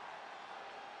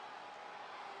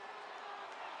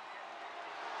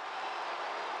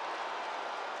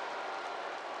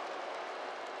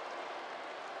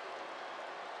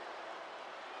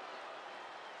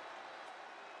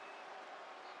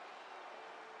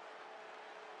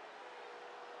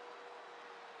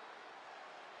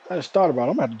 I just thought about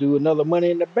it. I'm gonna have to do another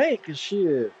Money in the Bank and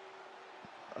shit.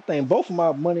 I think both of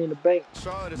my Money in the Bank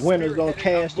winners gonna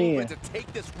cash in. To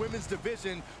take this women's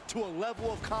division to a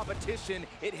level of competition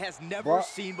it has never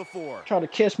seen before. Trying to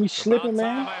catch me slipping,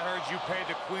 man. I heard you paid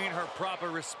the Queen her proper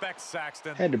respect,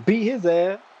 Saxton. Had to beat his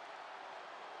ass.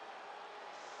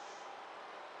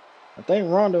 I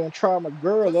think Ronda gonna try my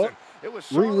girl up. It was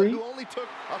Charlotte who only took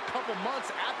a couple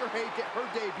months after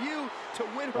her debut to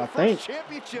win her first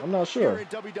championship. I'm not sure. Here in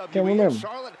WWE. Can't remember.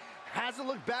 Charlotte hasn't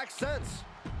looked back since.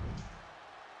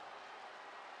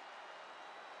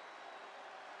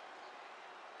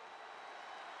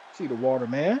 See the water,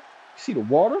 man. See the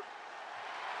water?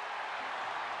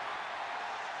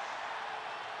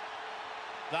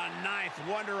 The ninth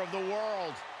wonder of the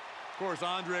world. Of course,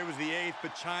 Andre was the 8th,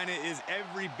 but China is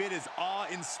every bit as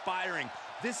awe-inspiring.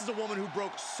 This is a woman who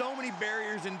broke so many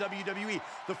barriers in WWE.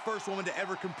 The first woman to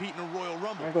ever compete in a Royal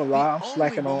Rumble. I ain't gonna lie, I'm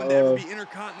slacking on to ever be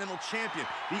Intercontinental Champion.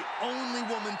 The only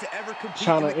woman to ever compete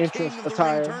China in the King of the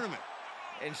attire. Ring tournament.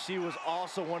 And she was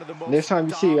also one of the most Next time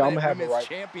you see her, I'm gonna have it women's right.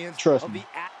 champions. Trust me.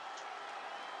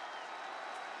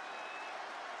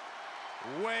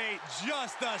 Wait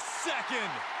just a second.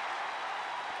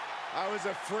 I was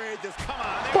afraid this. Come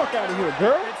on. Fuck out of here,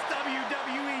 girl. It's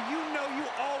WWE. You know you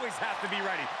always have to be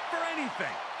ready for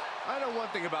anything. I know one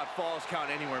thing about Falls Count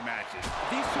Anywhere matches.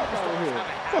 These Fuck out of superstars here. have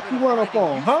a Fuck habit you of run up finding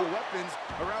on, huh? useful weapons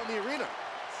around the arena.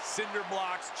 Cinder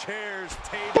blocks, chairs,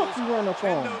 tables, Fuck you run up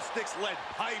on. kendo sticks, lead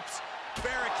pipes,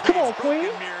 barricades, Come on, Queen.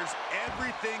 broken mirrors.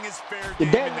 Everything is fair The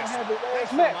game daddy in this. had the last Thanks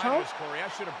for match, reminding huh? us, Corey. I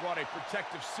should have brought a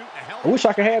protective suit and a helmet. I wish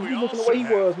I could have We you looking the all way he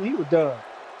should have. was when he was done.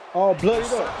 All bloodied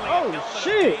Certainly up. an Oh, element of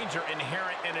shit. danger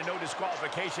inherent in a no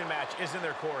disqualification match, isn't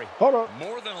there, Corey? Hold up.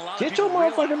 More than a lot Get of your people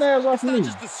motherfucking realize, ass off it's not me.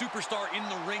 just the superstar in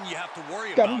the ring you have to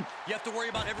worry Got about. me. You have to worry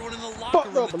about everyone in the locker Fucked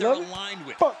room up, that they're beloved. aligned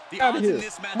with. Fuck The outta odds here. in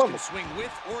this match Mother- can swing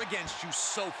with or against you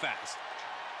so fast.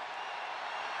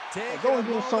 Go and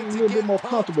get something a little bit more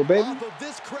comfortable, baby. Off of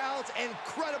this crowd's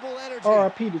incredible energy.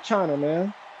 R.I.P. to China,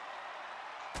 man.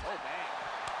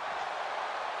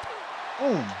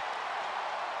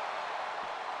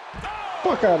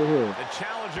 Fuck out of here. The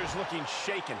challenger's looking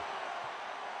shaken.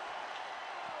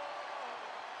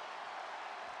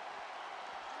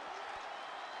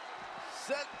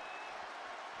 Set.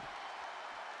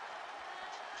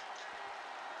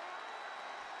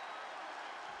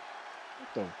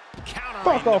 What the Countering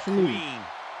fuck off the of me. Queen.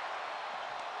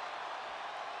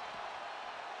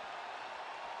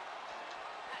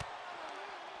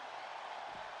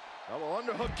 Double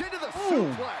underhook into the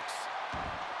suplex.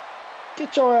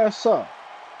 Get your ass up.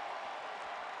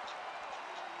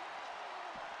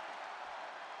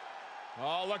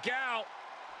 Oh, look out.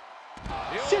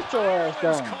 Sit your ass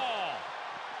Fireman's down. call.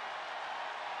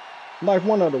 Like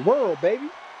one of the world, baby.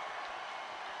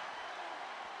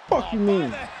 Fuck you By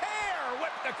mean? the hair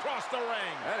whipped across the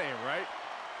ring. That ain't right.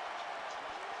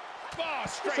 Oh,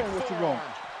 straight ain't what you forearm. want.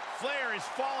 Flair is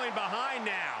falling behind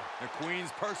now. The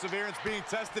Queen's perseverance being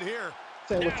tested here.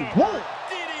 Say what you Now, want.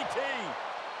 DDT.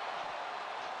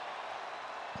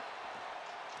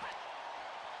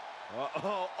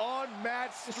 Uh-oh,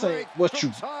 unmatched This ain't strength what from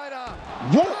you China.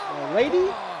 want, my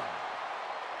lady.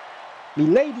 Me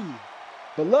lady.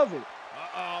 Beloved.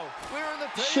 Uh-oh. Clearing the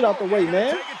table. Shit out the way,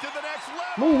 man. Take it to the next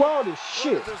level. Move all this What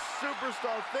shit. is the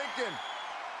superstar thinking?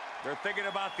 They're thinking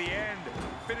about the end,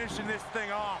 finishing this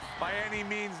thing off by any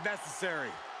means necessary.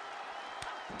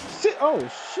 Sit. Oh,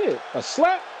 shit. A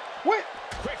slap? What?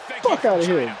 Quick thinking Fuck out of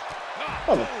from here. China.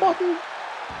 Oh, Motherfucker.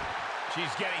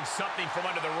 she's getting something from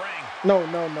under the ring. No.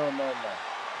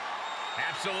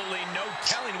 Absolutely no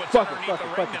telling what's Fuck it, underneath fuck the it,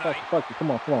 ring fuck it, tonight. fuck it, fuck it.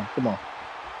 Come on.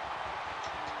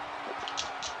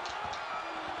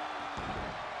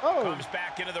 Oh. Comes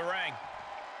back into the ring.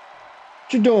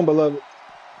 What you doing, beloved?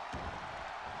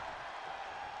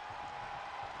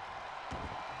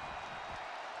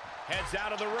 Heads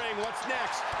out of the ring. What's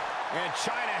next? And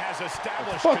China has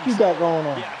established What the fuck you got going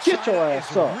on? Yeah, Get China your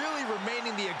ass is up. really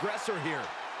remaining the aggressor here.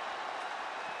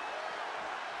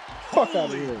 Fuck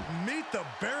out of here. Meet the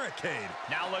barricade.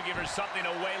 Now looking for something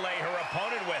to waylay her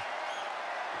opponent with.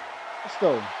 Let's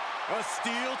go. A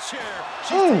steel chair.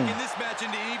 She's taking this match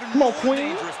into even more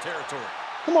dangerous territory.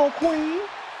 Come on, Queen.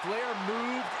 Flair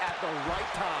moved at the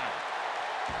right time.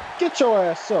 Get your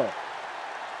ass up.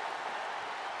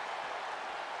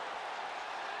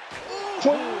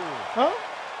 Queen? Huh?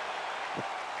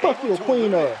 Fuck your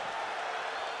queen up.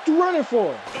 What you running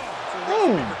for?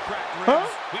 Huh?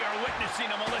 We are witnessing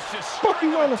a malicious Fuck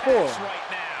you running for? right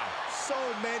now. So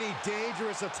many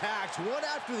dangerous attacks, one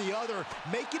after the other,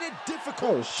 making it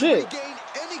difficult Oh, shit. to regain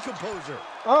any composure.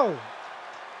 Oh.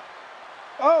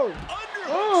 Oh.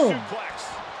 Underhook suplex.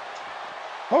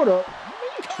 Hold up.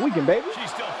 Tweaking, baby. She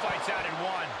still fights out in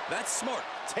one. That's smart.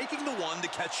 Taking the one to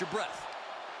catch your breath.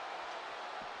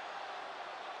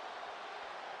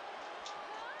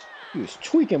 You was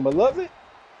tweaking, beloved.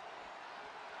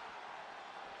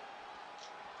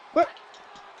 What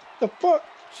the fuck?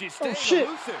 She's Oh, staying shit.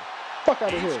 elusive. Fuck out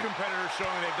of Each here. competitor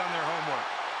showing they've done their homework.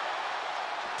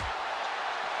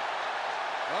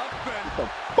 Up and Get the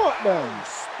fuck down.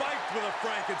 spiked with a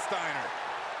Frankensteiner.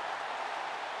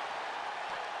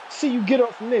 See you get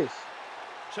up from this.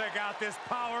 Check out this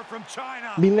power from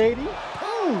China. Me lady.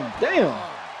 Oh, damn.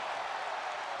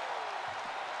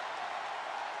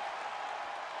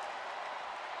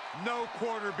 No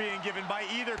quarter being given by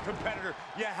either competitor.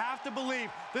 You have to believe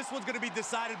this one's going to be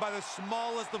decided by the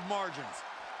smallest of margins.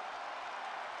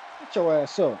 Get your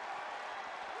ass up.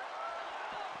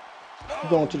 I'm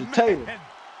going to the table.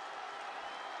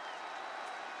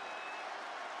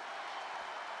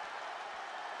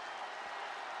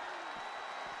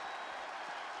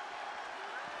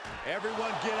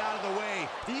 Everyone get out of the way.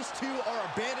 These two are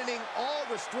abandoning all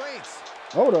restraints.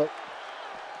 Hold up.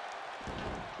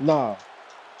 Nah.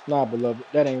 Nah, beloved.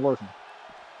 That ain't working.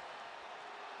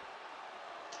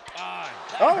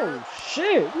 Oh,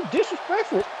 shit. You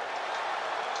disrespectful.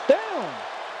 Down.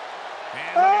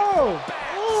 Oh.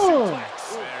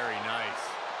 Very nice.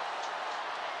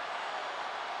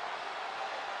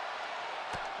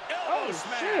 Oh,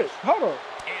 Smash. shit. Hold up.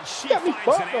 And she Got me finds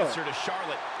an fucked up. answer to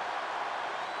Charlotte.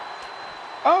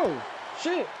 Oh,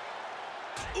 shit.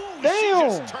 Ooh, Damn.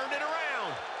 she just turned it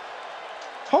around.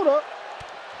 Hold up.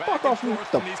 Back Fuck and off me. forth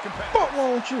What the from these competitors. fuck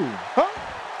wrong with you? Huh?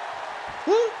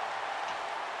 Huh?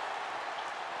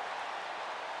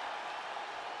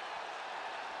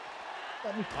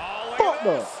 Got me Oh, look fucked at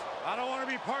up. this. I don't want to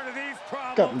be part of these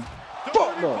problems. Got me Don't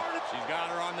wanna fucked be up. part of- She's got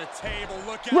her on the table.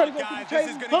 Look You ready out, to go to guys. the This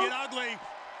is table, going to huh? get ugly.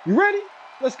 You ready?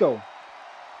 Let's go.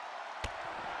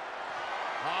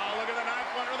 Oh, look at the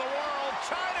ninth wonder of the world,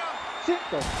 China. Sit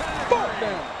the fuck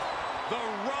down. The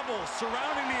rubble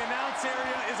surrounding the announce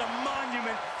area is a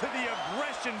monument to the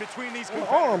aggression between these My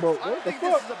competitors. arm broke. I What don't the think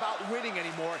fuck? this is about winning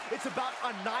anymore. It's about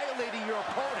annihilating your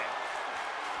opponent.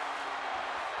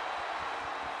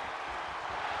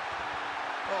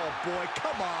 Oh boy,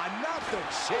 come on, not the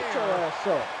Get your chair. ass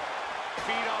up.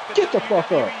 Feed off the Get the fuck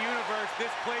WWE up. Universe.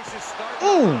 This place is starting to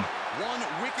Mm. run. One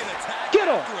wicked attack Get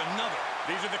up. after another.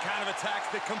 These are the kind of attacks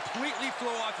that completely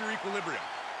throw off your equilibrium.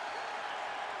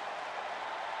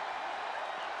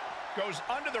 Goes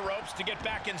under the ropes to get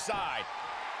back inside.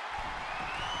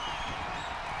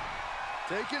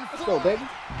 Taking Let's go, baby.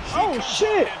 She Oh, comes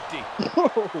shit. up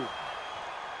empty.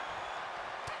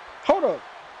 Hold up.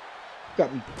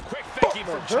 Got me. Quick thinking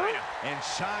Fuck from that, girl. China. And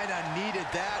China needed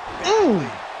that Mm.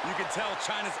 badly. You can tell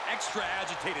China's extra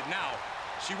agitated now.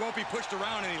 She won't be pushed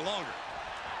around any longer.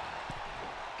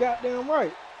 Goddamn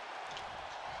right.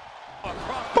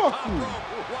 Across the Fuck top you.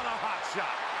 rope. What a hot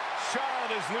shot.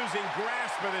 Charlotte is losing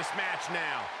grasp of this match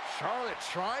now. Charlotte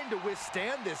trying to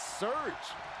withstand this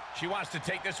surge. She wants to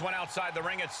take this one outside the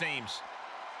ring, it seems.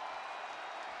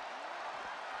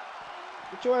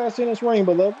 Get your ass in this ring,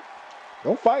 beloved.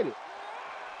 Don't fight it.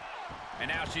 And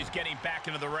now she's getting back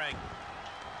into the ring.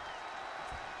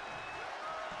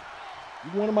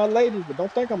 You one of my ladies, but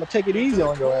don't think I'm gonna take it easy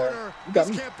on your ass. You got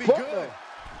This me can't be fucked good. up.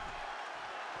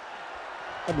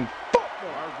 Got me fucked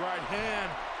up. Hard right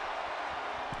hand.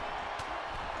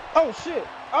 Oh shit.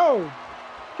 Oh,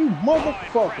 you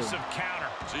motherfucker. Impressive counter.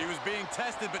 She was being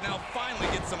tested, but now finally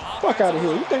gets some offense. Fuck out of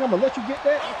here. You think I'm gonna let you get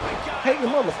that? Oh my God. Hating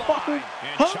motherfucker.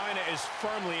 And Huh? China is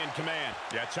firmly in command.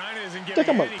 Yeah, China isn't Think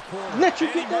giving I'm any gonna quarter, let you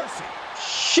any get that? mercy.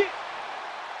 Shit.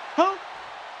 Huh?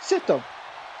 Sit the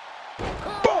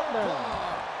fuck down.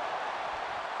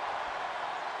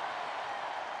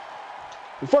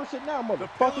 Reverse it now, The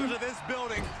pillars motherfucker. of this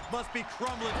building must be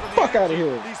crumbling from the Fuck outta energy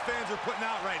here. these fans are putting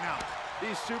out right now.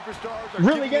 These superstars are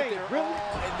Really, giving it gang? their Really?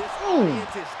 all, and this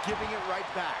audience is giving it right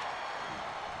back.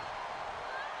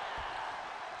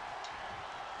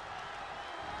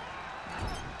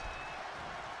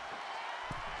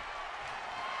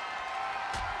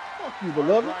 Fuck you,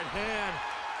 beloved. Right hand.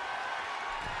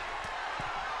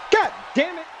 God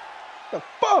damn it. The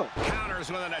fuck?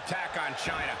 Counters with an attack on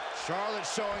China. Charlotte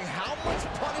showing how much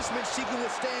punishment she can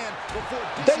withstand before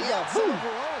They dishing got out some booed. of her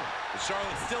own. But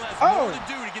Charlotte still has Oh. more to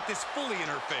do to get this fully in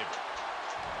her favor.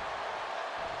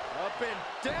 Up and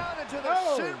down into the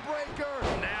Oh. shin breaker.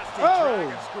 Nasty Oh.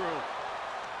 dragon screw.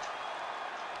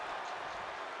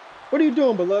 What are you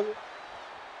doing, beloved?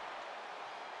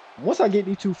 Once I get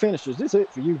these two finishers, this is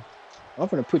it for you. I'm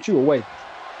gonna put you away.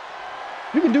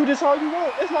 You can do this all you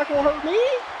want. It's not gonna hurt me.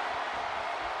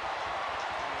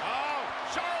 Oh,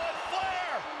 Charlotte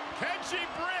Flair. Can she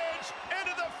bridge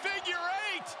into the figure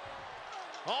eight?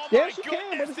 Oh, Yeah, my she goodness,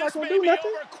 can, but it's not this gonna may do be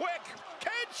nothing. over quick.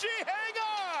 Can she hang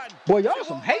on? Boy, y'all She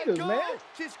some won't let haters, go. man.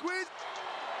 She squeezed.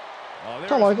 Oh, there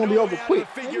Come on, is it's gonna be no over way out of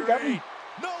quick. the Man, figure you got me. eight.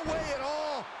 No way at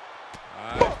all.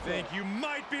 I think you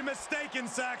might be mistaken,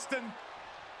 Saxton.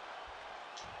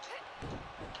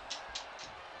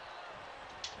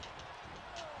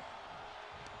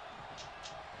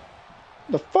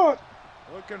 The fuck?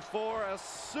 Looking for a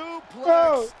suplex.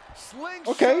 Oh. Slingshot.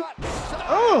 Okay.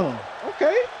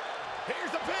 Okay.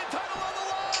 Here's the pin, title on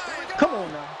the line. Come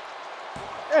on now.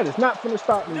 That is not finna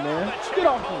stop me, No, man. the Get champ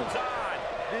off holds me.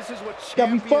 on. This is what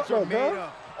Got me champions fucked are up, made dog.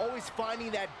 of. Always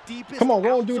finding that deepest. Come on, go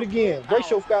and ounce do it of again. willpower.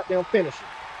 Waste your goddamn finisher.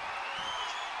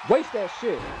 Waste that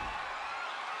shit.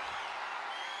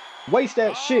 Waste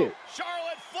that shit.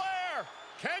 Charlotte Flair.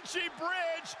 Can she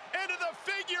bridge into the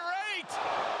figure eight?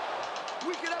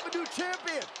 We could have a new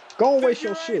champion. Go and waste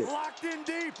Figure your eight shit. locked in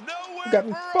deep. Nowhere Got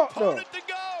me for her fucked up. opponent to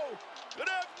go.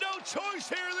 Gonna have no choice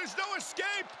here. There's no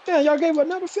escape. Damn, y'all gave her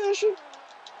another finisher?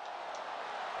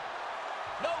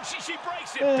 No, she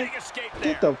breaks it. Man, Big escape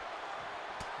there. Get the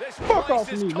This fuck place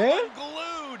off is me, coming man.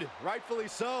 glued. Rightfully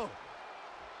so.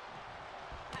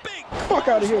 Big fuck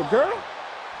out of here, clothesline. girl.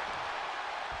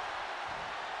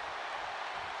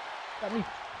 Got me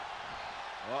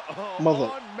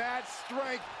Mother. Unmatched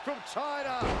strength from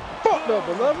China. fucked up,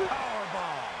 beloved.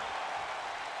 Powerbomb.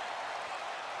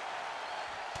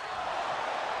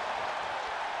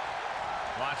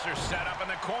 Wants her set up in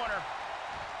the corner.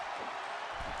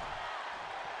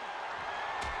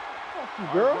 Fuck you,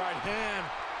 girl. Right hand.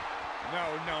 No.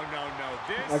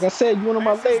 This Like I said, you one of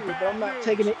my This is ladies, but bad I'm not news.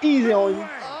 taking it easy No on you. way.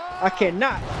 I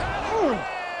cannot. Hey!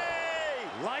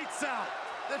 Lights out.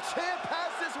 The champ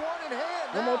has this one in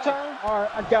hand. One now. more time. All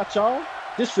right, I got y'all.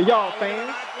 This for y'all, Look at the fans.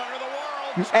 ninth wonder of the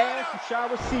world. You China. ass, you shall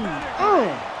receive.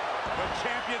 The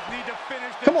champions need to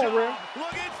finish the Come on, job. Ray.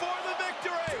 Looking for the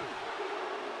victory.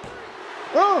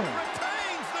 Uh,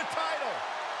 Retains the title.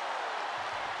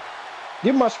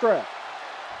 give me my scrap.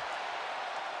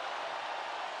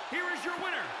 Here is your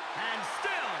winner, and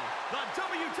still the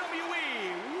WWE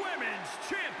Women's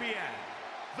Champion,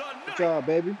 the Good job,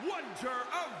 baby. Wonder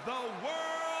of the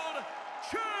World,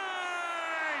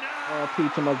 China!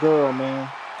 RP to my girl, man.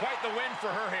 Quite the win for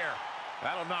her here.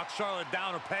 That'll knock Charlotte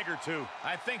down a peg or two.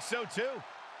 I think so, too.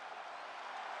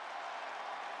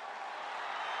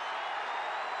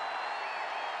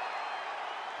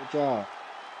 Good job.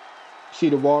 See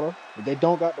the water? If they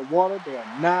don't got the water, they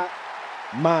are not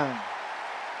mine.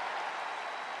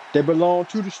 They belong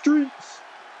to the streets.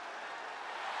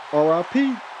 RIP.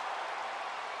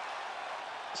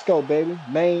 Let's go, baby.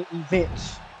 Main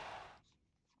events.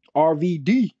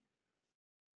 RVD.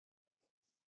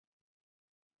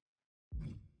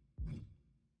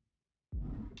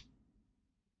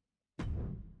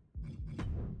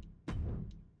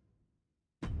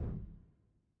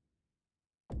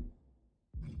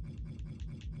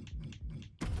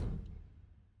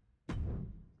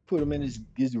 Put him in his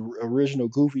original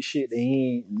goofy shit that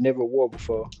he ain't never wore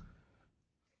before.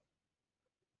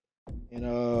 And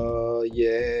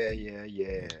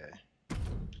yeah.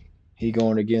 He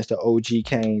going against the OG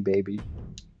Kane, baby.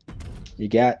 You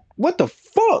got what the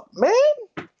fuck, man?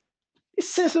 It's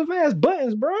sensitive ass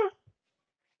buttons, bro.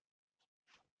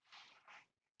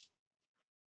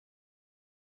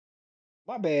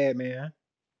 My bad, man.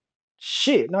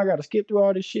 Shit, now I gotta skip through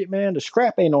all this shit, man. The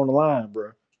scrap ain't on the line,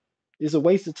 bro. It's a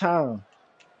waste of time.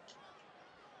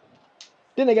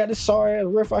 Then they got this sorry ass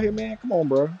ref out here, man. Come on,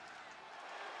 bro.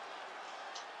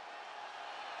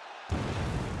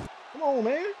 Come on,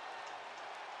 man.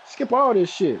 Skip all this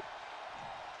shit.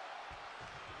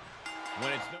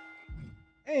 When it's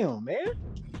Damn, man.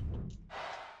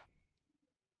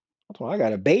 I Come on, I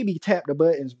got a baby tap the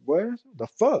buttons, boy. What the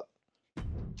fuck?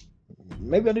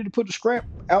 Maybe I need to put the scrap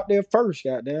out there first,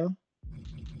 goddamn.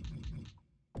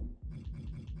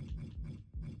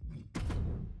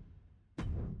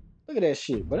 Look at that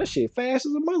shit, but that shit fast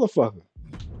as a motherfucker.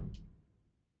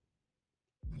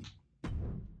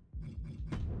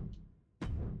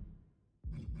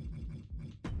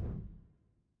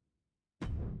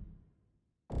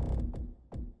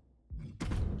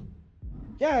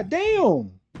 God damn.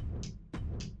 All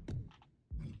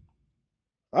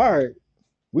right.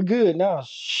 We good now.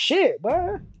 Shit, boy.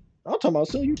 I'm talking about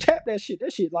soon you tap that shit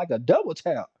like a double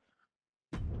tap.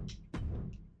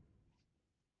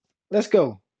 Let's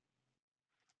go.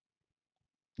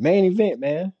 Main event,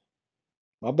 man.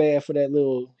 My bad for that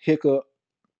little hiccup.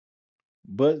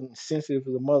 Button sensitive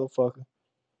as a motherfucker.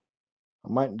 I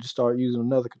might just start using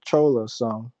another controller or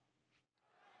something.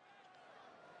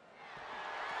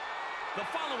 The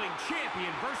following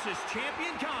champion versus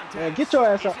champion contest. Man, get your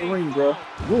ass out the ring, bro.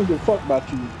 We don't give a fuck about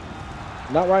you.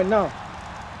 Not right now.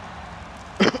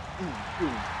 The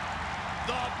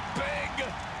big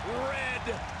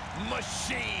red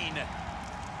machine.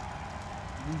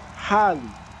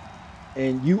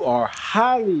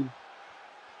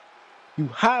 You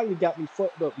highly got me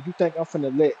fucked up. You think I'm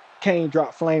finna let Kane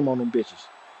drop flame on them bitches?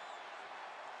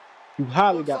 You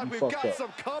highly got me fucked up. We've got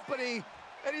some company,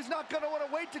 and he's not gonna want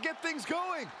to wait to get things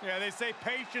going. Yeah, they say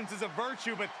patience is a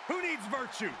virtue, but who needs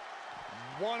virtue?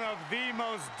 One of the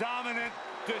most dominant,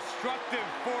 destructive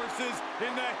forces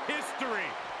in the history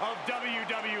of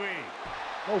WWE.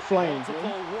 No flames, Multiple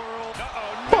man. world.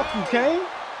 Fuck you, Kane.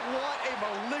 What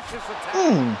a malicious attack.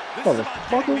 This is about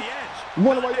getting Motherfucker. the edge. You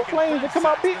wonder why your flames that come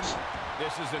out, bitch?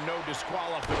 This is a no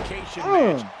disqualification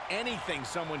match. Anything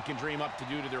someone can dream up to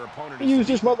do to their opponent. Use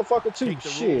this motherfucker too. Take the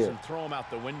rules Shit. and throw him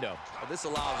out the window. This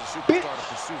allows a superstar Bitch.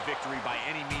 to pursue victory by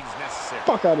any means necessary.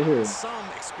 Fuck out of here. Some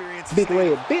experience Big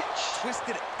red bitch.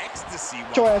 twisted ecstasy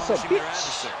Get your while ass up, punishing their bitch.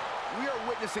 adversary. We are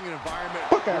witnessing an environment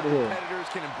Fuck where outta here. competitors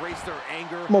can embrace their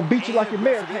anger. I'm gonna beat you and like your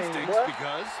mayor aggressive came, instincts boy.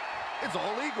 because it's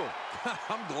all legal.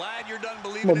 I'm glad you're done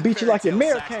believing I'm gonna in beat you like your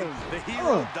fairy mayor tales, Saxton. came. The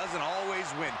hero doesn't always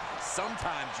win.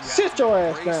 Sometimes you have Sit to your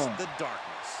ass embrace down. the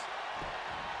darkness.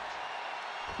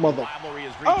 Mother. Rivalry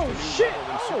has reached Oh, a new shit. level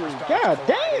when Oh, superstars god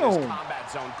collide in this damn.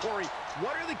 combat zone. Corey,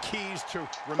 what are the keys to the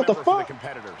remember for the fuck?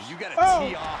 competitors? You got to Oh.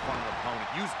 tee off on an opponent.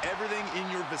 Use everything in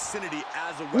your vicinity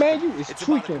as a weapon. Man, you is it's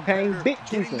tweaking, about a Kane. competitor Big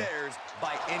getting tweaking. theirs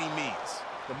by any means.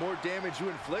 The more damage you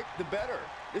inflict, the better.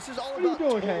 This is all What are you about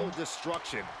doing, total Kane?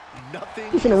 destruction.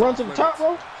 Nothing. You finna is run off to the top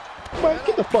limits. rope? Boy,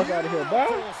 get the fuck out of here, boy.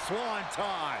 Beautiful swan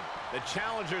time. The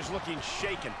challenger's looking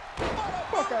shaken.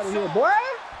 Fuck out of here, boy.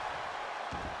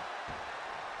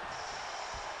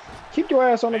 Keep your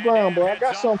ass on the ground, boy. I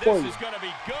got something for you. This is gonna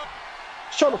be good.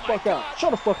 Show the fuck out. Show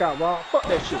the fuck out, Rob. Fuck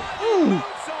that shit. Attempting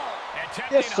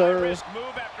Yes, sir. high-risk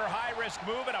move after high-risk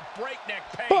move at a breakneck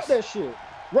pace. Fuck that shit.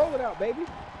 Roll it out, baby.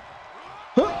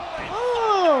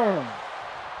 Huh.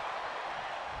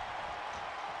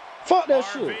 Fuck that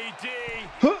shit. RVD.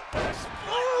 Huh.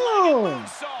 Split-legged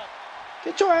moonsault.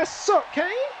 Get your ass up, Kane.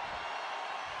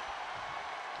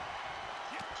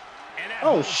 And that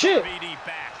Oh, holds shit. RVD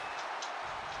back.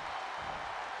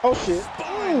 Oh shit.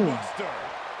 Spinebuster.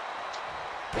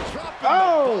 Dropping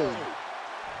Oh. the bow.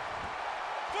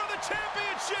 For the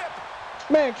championship.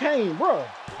 Man, Kane, bro.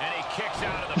 And he kicks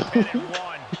out of the pin and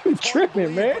one. You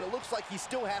tripping, man. But it looks like he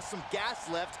still has some gas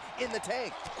left in the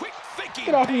tank. Quick thinking.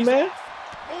 Get off me, pays man. off.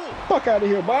 Oh, Fuck out of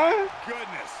here, boy.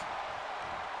 goodness.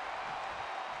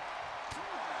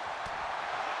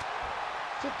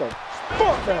 Sit the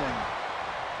fuck down.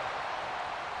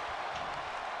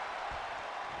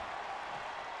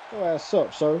 Your ass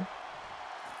up, sir.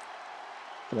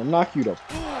 Gonna knock you the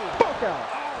fuck out.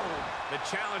 The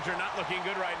challenger not looking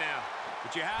good right now.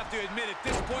 But you have to admit, at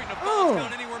this point in a Falls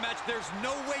Count Anywhere match, there's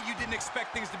no way you didn't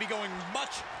expect things to be going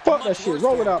much Fuck that shit. worse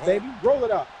Roll for it out, him. baby. Roll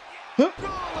it out.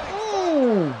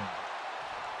 Huh.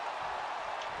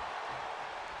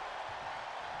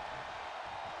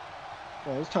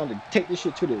 Well, it's time to take this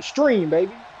shit to the extreme,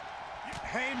 baby.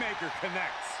 Haymaker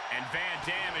connects. And Van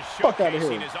Dam is Fuck outta here.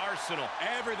 showcasing his arsenal.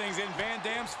 Everything's in Van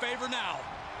Dam's favor now.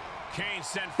 Kane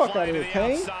sent Fuck flying outta to here, the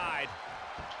Kane. outside.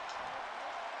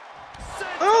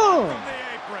 Oh. From the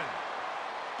apron.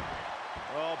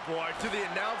 Oh boy, To the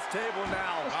announce table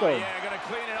now. Let's Oh go. yeah, gonna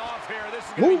clean it off here. This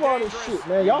is gonna Move be all this dangerous. shit,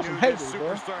 man. Y'all some haters,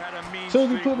 bro. As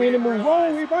soon as you put me in the move,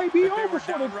 oh, it might be over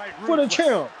for the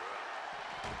champ.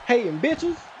 Hating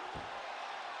bitches.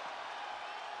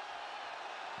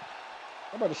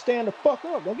 I'm about to stand the fuck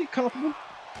up. Don't get comfortable.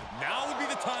 Now would be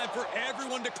the time for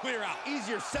everyone to clear out.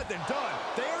 Easier said than done.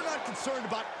 They are not concerned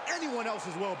about anyone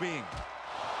else's well-being.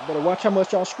 Better watch how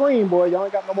much y'all scream, boy. Y'all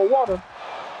ain't got no more water.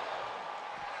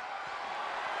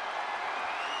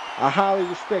 I highly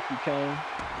respect you, Kane.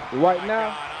 Right now.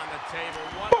 God, on the table.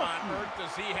 What on earth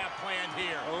does he have planned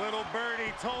here? A little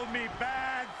birdie told me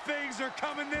bad things are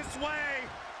coming this way.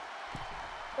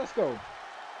 Let's go.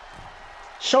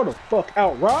 Show the fuck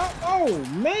out, Rob. Oh,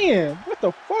 man. What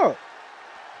the fuck?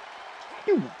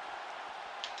 You.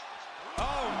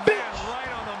 Oh, man,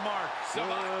 right on the mark.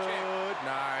 Good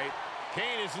night.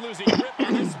 Kane is losing grip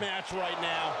on this match right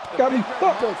now. Got me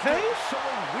fucked up, Kane.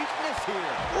 Showing weakness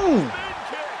here.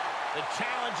 The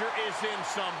challenger is in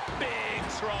some big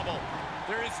trouble.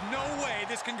 There is no way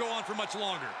this can go on for much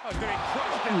longer. Oh, getting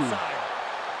crushed inside.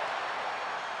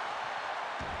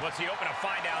 What's he hoping to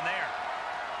find down there?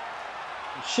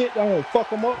 Shit, I'm gonna fuck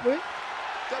him up with.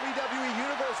 WWE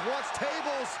Universe wants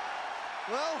tables.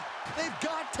 Well, they've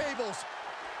got tables.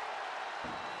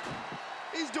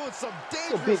 He's doing some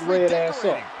dangerous big red ass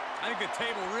up. I think the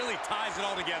table really ties it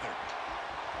all together.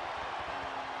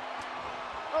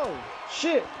 Oh,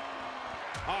 shit.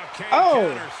 Oh, Kane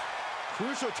counters.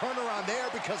 Crucial turnaround there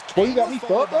because Boy, Kane you got me was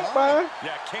falling fucked up, behind. man.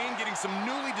 Yeah, Kane getting some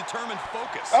newly determined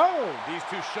focus. Oh. These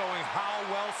two showing how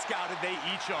well scouted they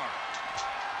each are.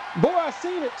 Boy, I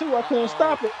seen it too. I couldn't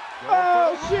stop it.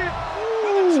 Oh, shit.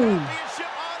 With the championship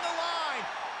on the line.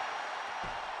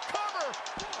 Cover.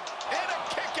 And a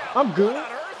kick out. I'm good. What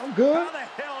on earth? I'm good. How the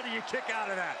hell do you kick out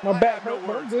of that? My back hurt,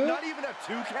 but I'm good. Not even a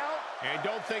 2 count. And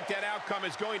don't think that outcome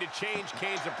is going to change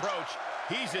Kane's approach.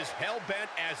 He's as hell-bent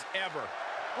as ever.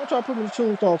 I'm trying to put me in the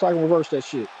tombstone so I can reverse that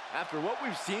shit. After what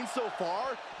we've seen so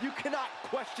far, you cannot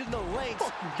question the lengths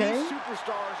Fuck you, these Kane.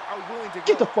 superstars are willing to go.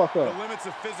 Get the fuck The up. limits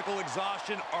of physical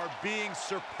exhaustion are being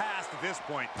surpassed at this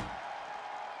point.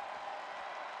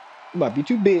 You might be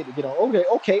too big to get on.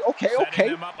 Okay.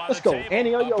 Setting them up on Let's the go. table.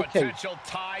 Annie, are you A okay? potential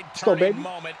tide Let's go, turning baby.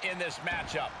 moment in this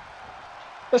matchup.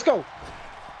 Let's go.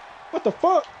 What the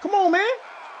fuck? Come on, man.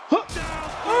 Huh.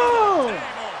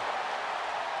 Oh.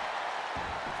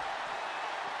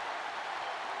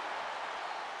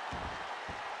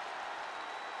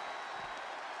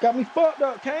 Got me fucked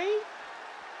up, Kane.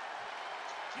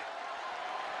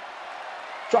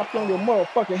 Dropped on your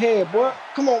motherfucking head, boy.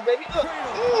 Come on, baby. RVD.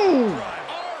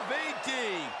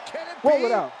 Can it Roll be?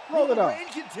 it out. Roll Will it the out. reign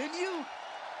continue?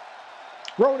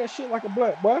 Roll that shit like a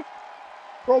blunt, boy.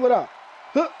 Roll it out.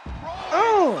 Huh.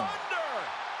 Oh.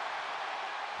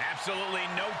 Absolutely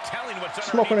no telling what's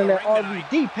Smoking in that underneath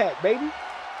the ring tonight. RVD pack, baby.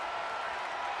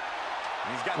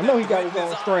 I know he got his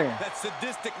own strand. That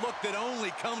sadistic look that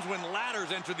only comes when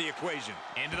ladders enter the equation.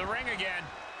 Into the ring again.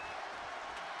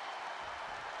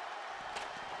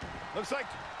 Looks like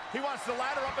he wants the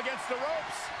ladder up against the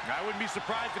ropes. I wouldn't be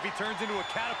surprised if he turns into a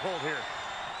catapult here.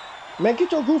 Man,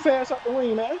 get your goof ass out the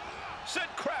ring, man.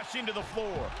 Sent crashing to the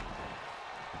floor.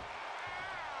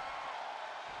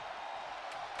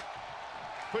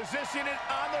 Position it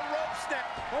on the ropes now.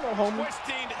 Hold on, homie.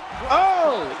 Twisting.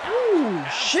 Oh, ooh,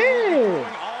 shit. Going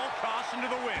all cross into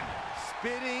the wind.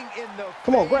 Spitting in the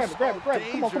Come on, grab face it, grab it, of grab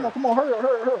it. Come on, danger. come on. Hurry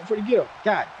up before you get up.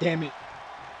 God damn it.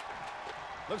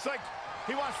 Looks like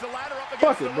he wants the ladder up against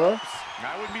Fuck it, the bro. ropes.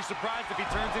 I wouldn't be surprised if he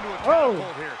turns into a Oh.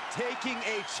 catapult here. Taking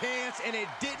a chance, and it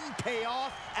didn't pay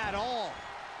off at all.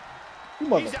 You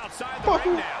He's outside the motherfucker.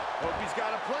 ring now. Hope he's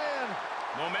got a plan.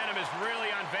 Momentum is really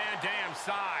on Van Dam's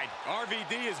side.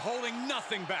 RVD is holding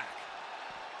nothing back.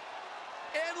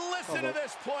 And listen to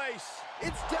this place.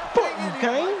 It's definitely in here,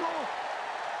 Kane. Michael.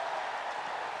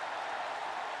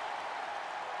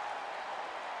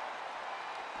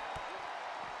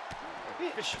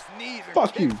 Vicious knees and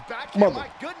Fuck kicks you, back. mother. My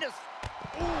goodness.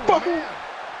 Ooh, Fuck you. man.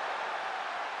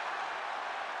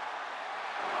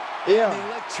 The Yeah.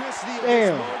 electricity of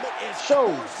Damn. this moment is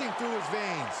Show. coursing through his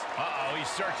veins. Uh-oh, he's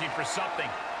searching for something.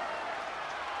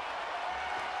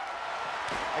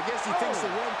 I guess he thinks the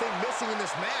one thing missing in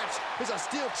this match is a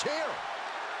steel chair.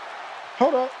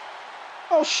 Hold up.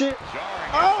 Oh, shit.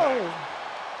 Oh.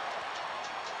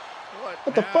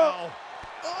 What the fuck?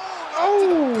 Oh, to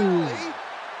the belly.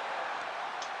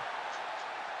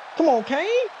 Come on,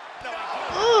 Kane.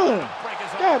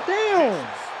 God damn.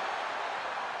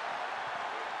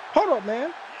 Hold up,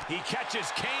 man. He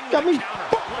catches Kane with Got a me counter.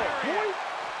 fucked up, boy.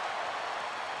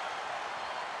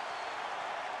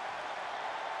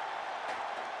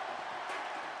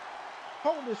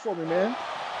 Hold this for me, man.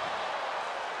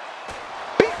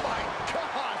 Oh my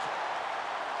God.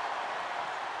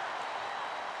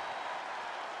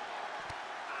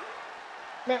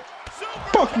 Man,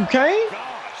 fuck you, Kane. Gosh.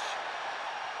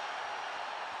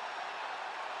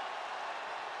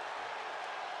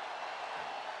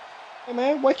 Hey,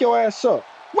 man, wake your ass up.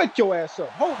 Wake your ass up.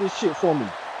 Hold this shit for me.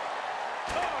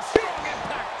 Oh, strong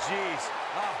impact. Jeez.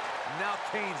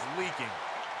 Kane's leaking.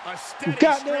 A steady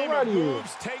Goddamn stream right of he is.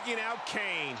 moves taking out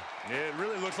Kane. It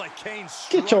really looks like Kane's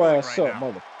Get struggling your ass right up,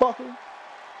 now. motherfucker.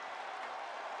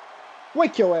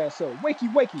 Wake your ass up.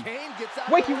 Wakey, wakey. Kane gets out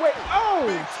Wakey, of the wake. way. Oh,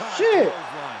 Big-time shit.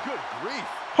 clothesline. Good grief.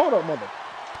 Hold up, mother.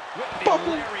 With the Fucker.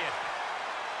 lariat.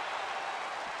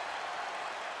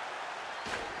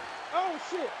 Oh,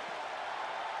 shit.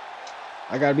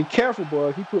 I gotta be careful, boy.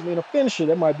 If he put me in a finisher,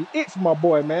 that might be it for my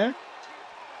boy, man.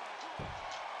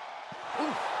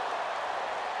 Ooh.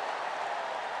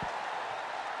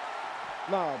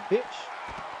 Nah, bitch.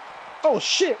 Oh,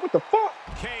 shit. What the fuck?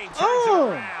 Kane turns it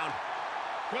around.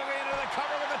 Moving into the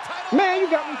cover with the title. Man, you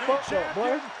got me fucked up,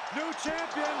 boy. New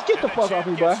champion. Get the fuck off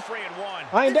me, boy. Free and one.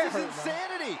 I ain't This that is hurt, man.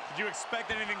 insanity. Did you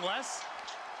expect anything less?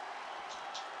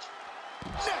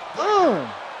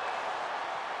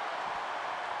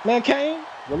 Man, Kane,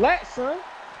 relax, son.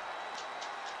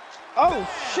 Oh,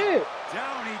 shit.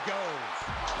 Down he goes.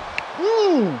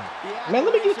 Man,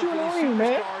 let me get you in the ring,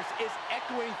 man. Is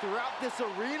echoing throughout this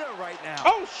arena right now.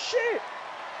 Oh, shit.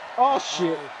 Oh,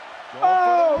 shit.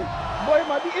 Oh, boy, it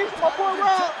might be it for my boy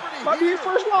Rob. Might be his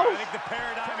first I loss. think the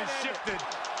paradigm has shifted.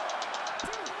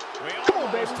 Come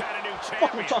on, baby. Had a new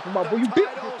Fuck I'm champion. talking about, boy. You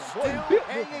built this, boy. You built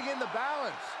this. Hanging in the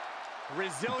balance.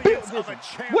 Resilience of a What?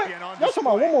 champion on Y'all talking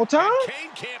about one more time? Kane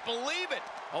can't believe it.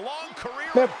 A long career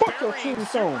Man, of fuck your burying team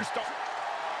song. superstar.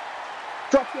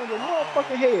 Drop you on your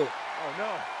motherfucking head. Oh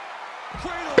no.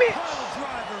 Cradle Bitch. pile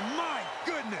driver, my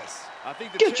goodness. I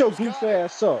think the Get your champ's goof got it.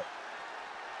 ass up.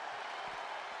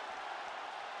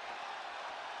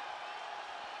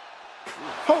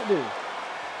 Hold this.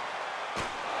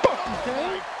 Fuck you, Oh Kane.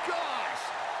 my gosh.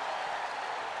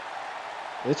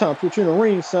 It's time to put you in the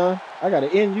ring, son. I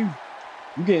gotta end you.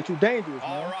 You getting too dangerous,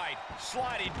 All man. right,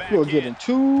 sliding back You're in. getting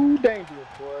too dangerous,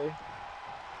 boy.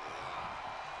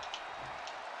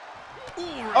 Ooh,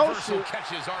 Oh, reversal shit.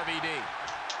 catches RVD.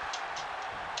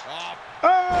 Oh,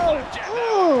 Oh,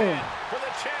 for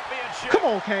the championship. come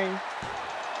on, Kane.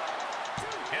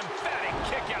 Emphatic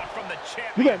kick out from the You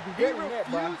champion. better be He better than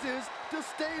that, bro. refuses to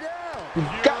stay down. You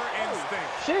Pure got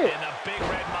instinct. shit. And the big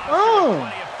red monster Oh. with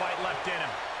plenty of fight left in him.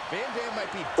 Van Dam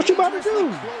might be What you about to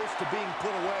dangerously do? close to being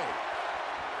put away.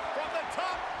 From the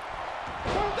top.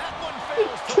 That one You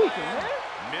fails to tweaking, land.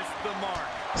 man. Missed the mark.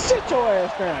 Sit your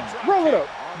ass down. Roll it up.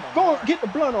 Go and get the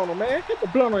blunt on him, man. Get the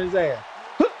blunt on his ass.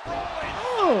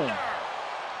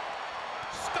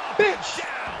 Stop Bitch. it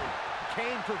down.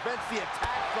 Kane prevents the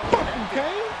attack from Fuck you,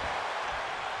 connecting.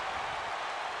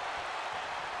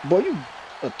 Kane. Boy, you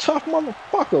a tough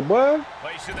motherfucker, boy.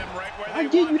 Placing them right where I they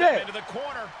give want you them, that. into the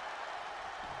corner.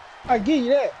 I give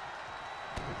you that.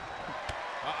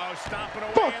 Uh-oh, stomping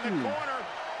away Fuck in the you. corner.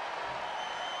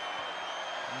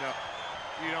 No,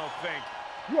 you don't think.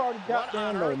 You already got What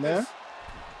down on though, earth man. is-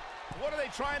 What are they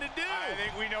trying to do? I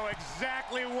think we know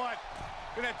exactly what.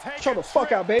 Gonna take Show a the fuck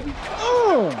trip out, baby.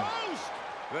 coast.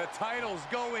 The title's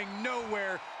going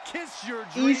nowhere. Kiss your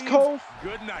dreams. East Coast,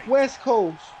 Good night. West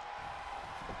Coast.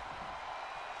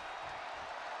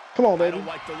 Come on, I baby. don't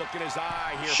like the look in his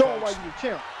eye here, Show him why folks. you the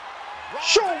champ. Rob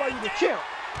Show him why Van you the Dam champ.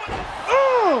 with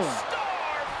a Uh. star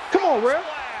Come on, Ref.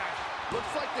 splash.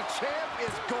 Looks like the champ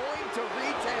is going to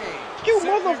retain. You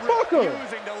Simply motherfucker.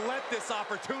 refusing to let this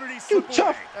opportunity You slip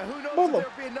tough away. And who knows if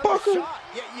there'll be another motherfucker. shot.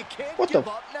 Yet you can't What the give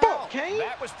up now. fuck, Kane?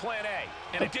 That was plan A,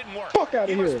 and it didn't work. Fuck outta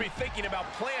He must here. be thinking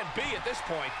about plan B at this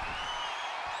point.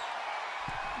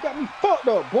 You got me fucked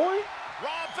up, boy.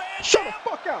 Rob Van Shut the Dam.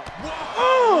 fuck out. Whoa,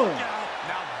 Uh. look out.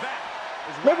 Now that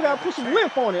is Man, we right gotta with put the some champ.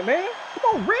 lift on it, man.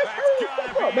 Come on, Ref. That's Hurry the gotta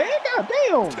fuck be up, man. it.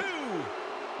 Goddamn. Two.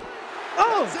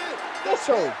 That's it. The Let's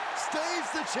go. champ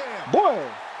stays the champ. Boy,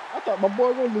 I thought my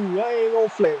boy gonna lose. I ain't gonna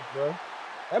flex, bro.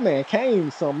 That man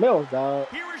came something else, dog.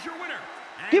 Here is your winner.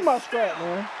 and Get my strap,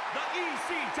 man. The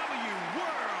ECW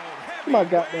World Get my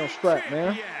goddamn strap,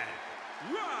 man. Champion,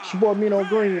 It's your boy Mean on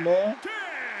Green, man. Damn.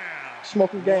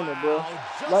 Smoking gamer, bro. Wow,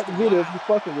 just Like the video if you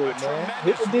fucking with A it, man.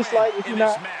 Hit the tremendous dislike win if in you're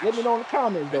this not. match. Let me know in the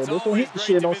comments, though. It's Just don't always hit the great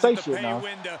shit. to Don't say visit the shit pay now.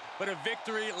 window, but a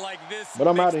victory like this But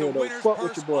I'm makes outta here, the though. winner's Fuck with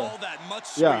purse your boy. all that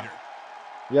much Yeah. sweeter.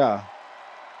 Yeah.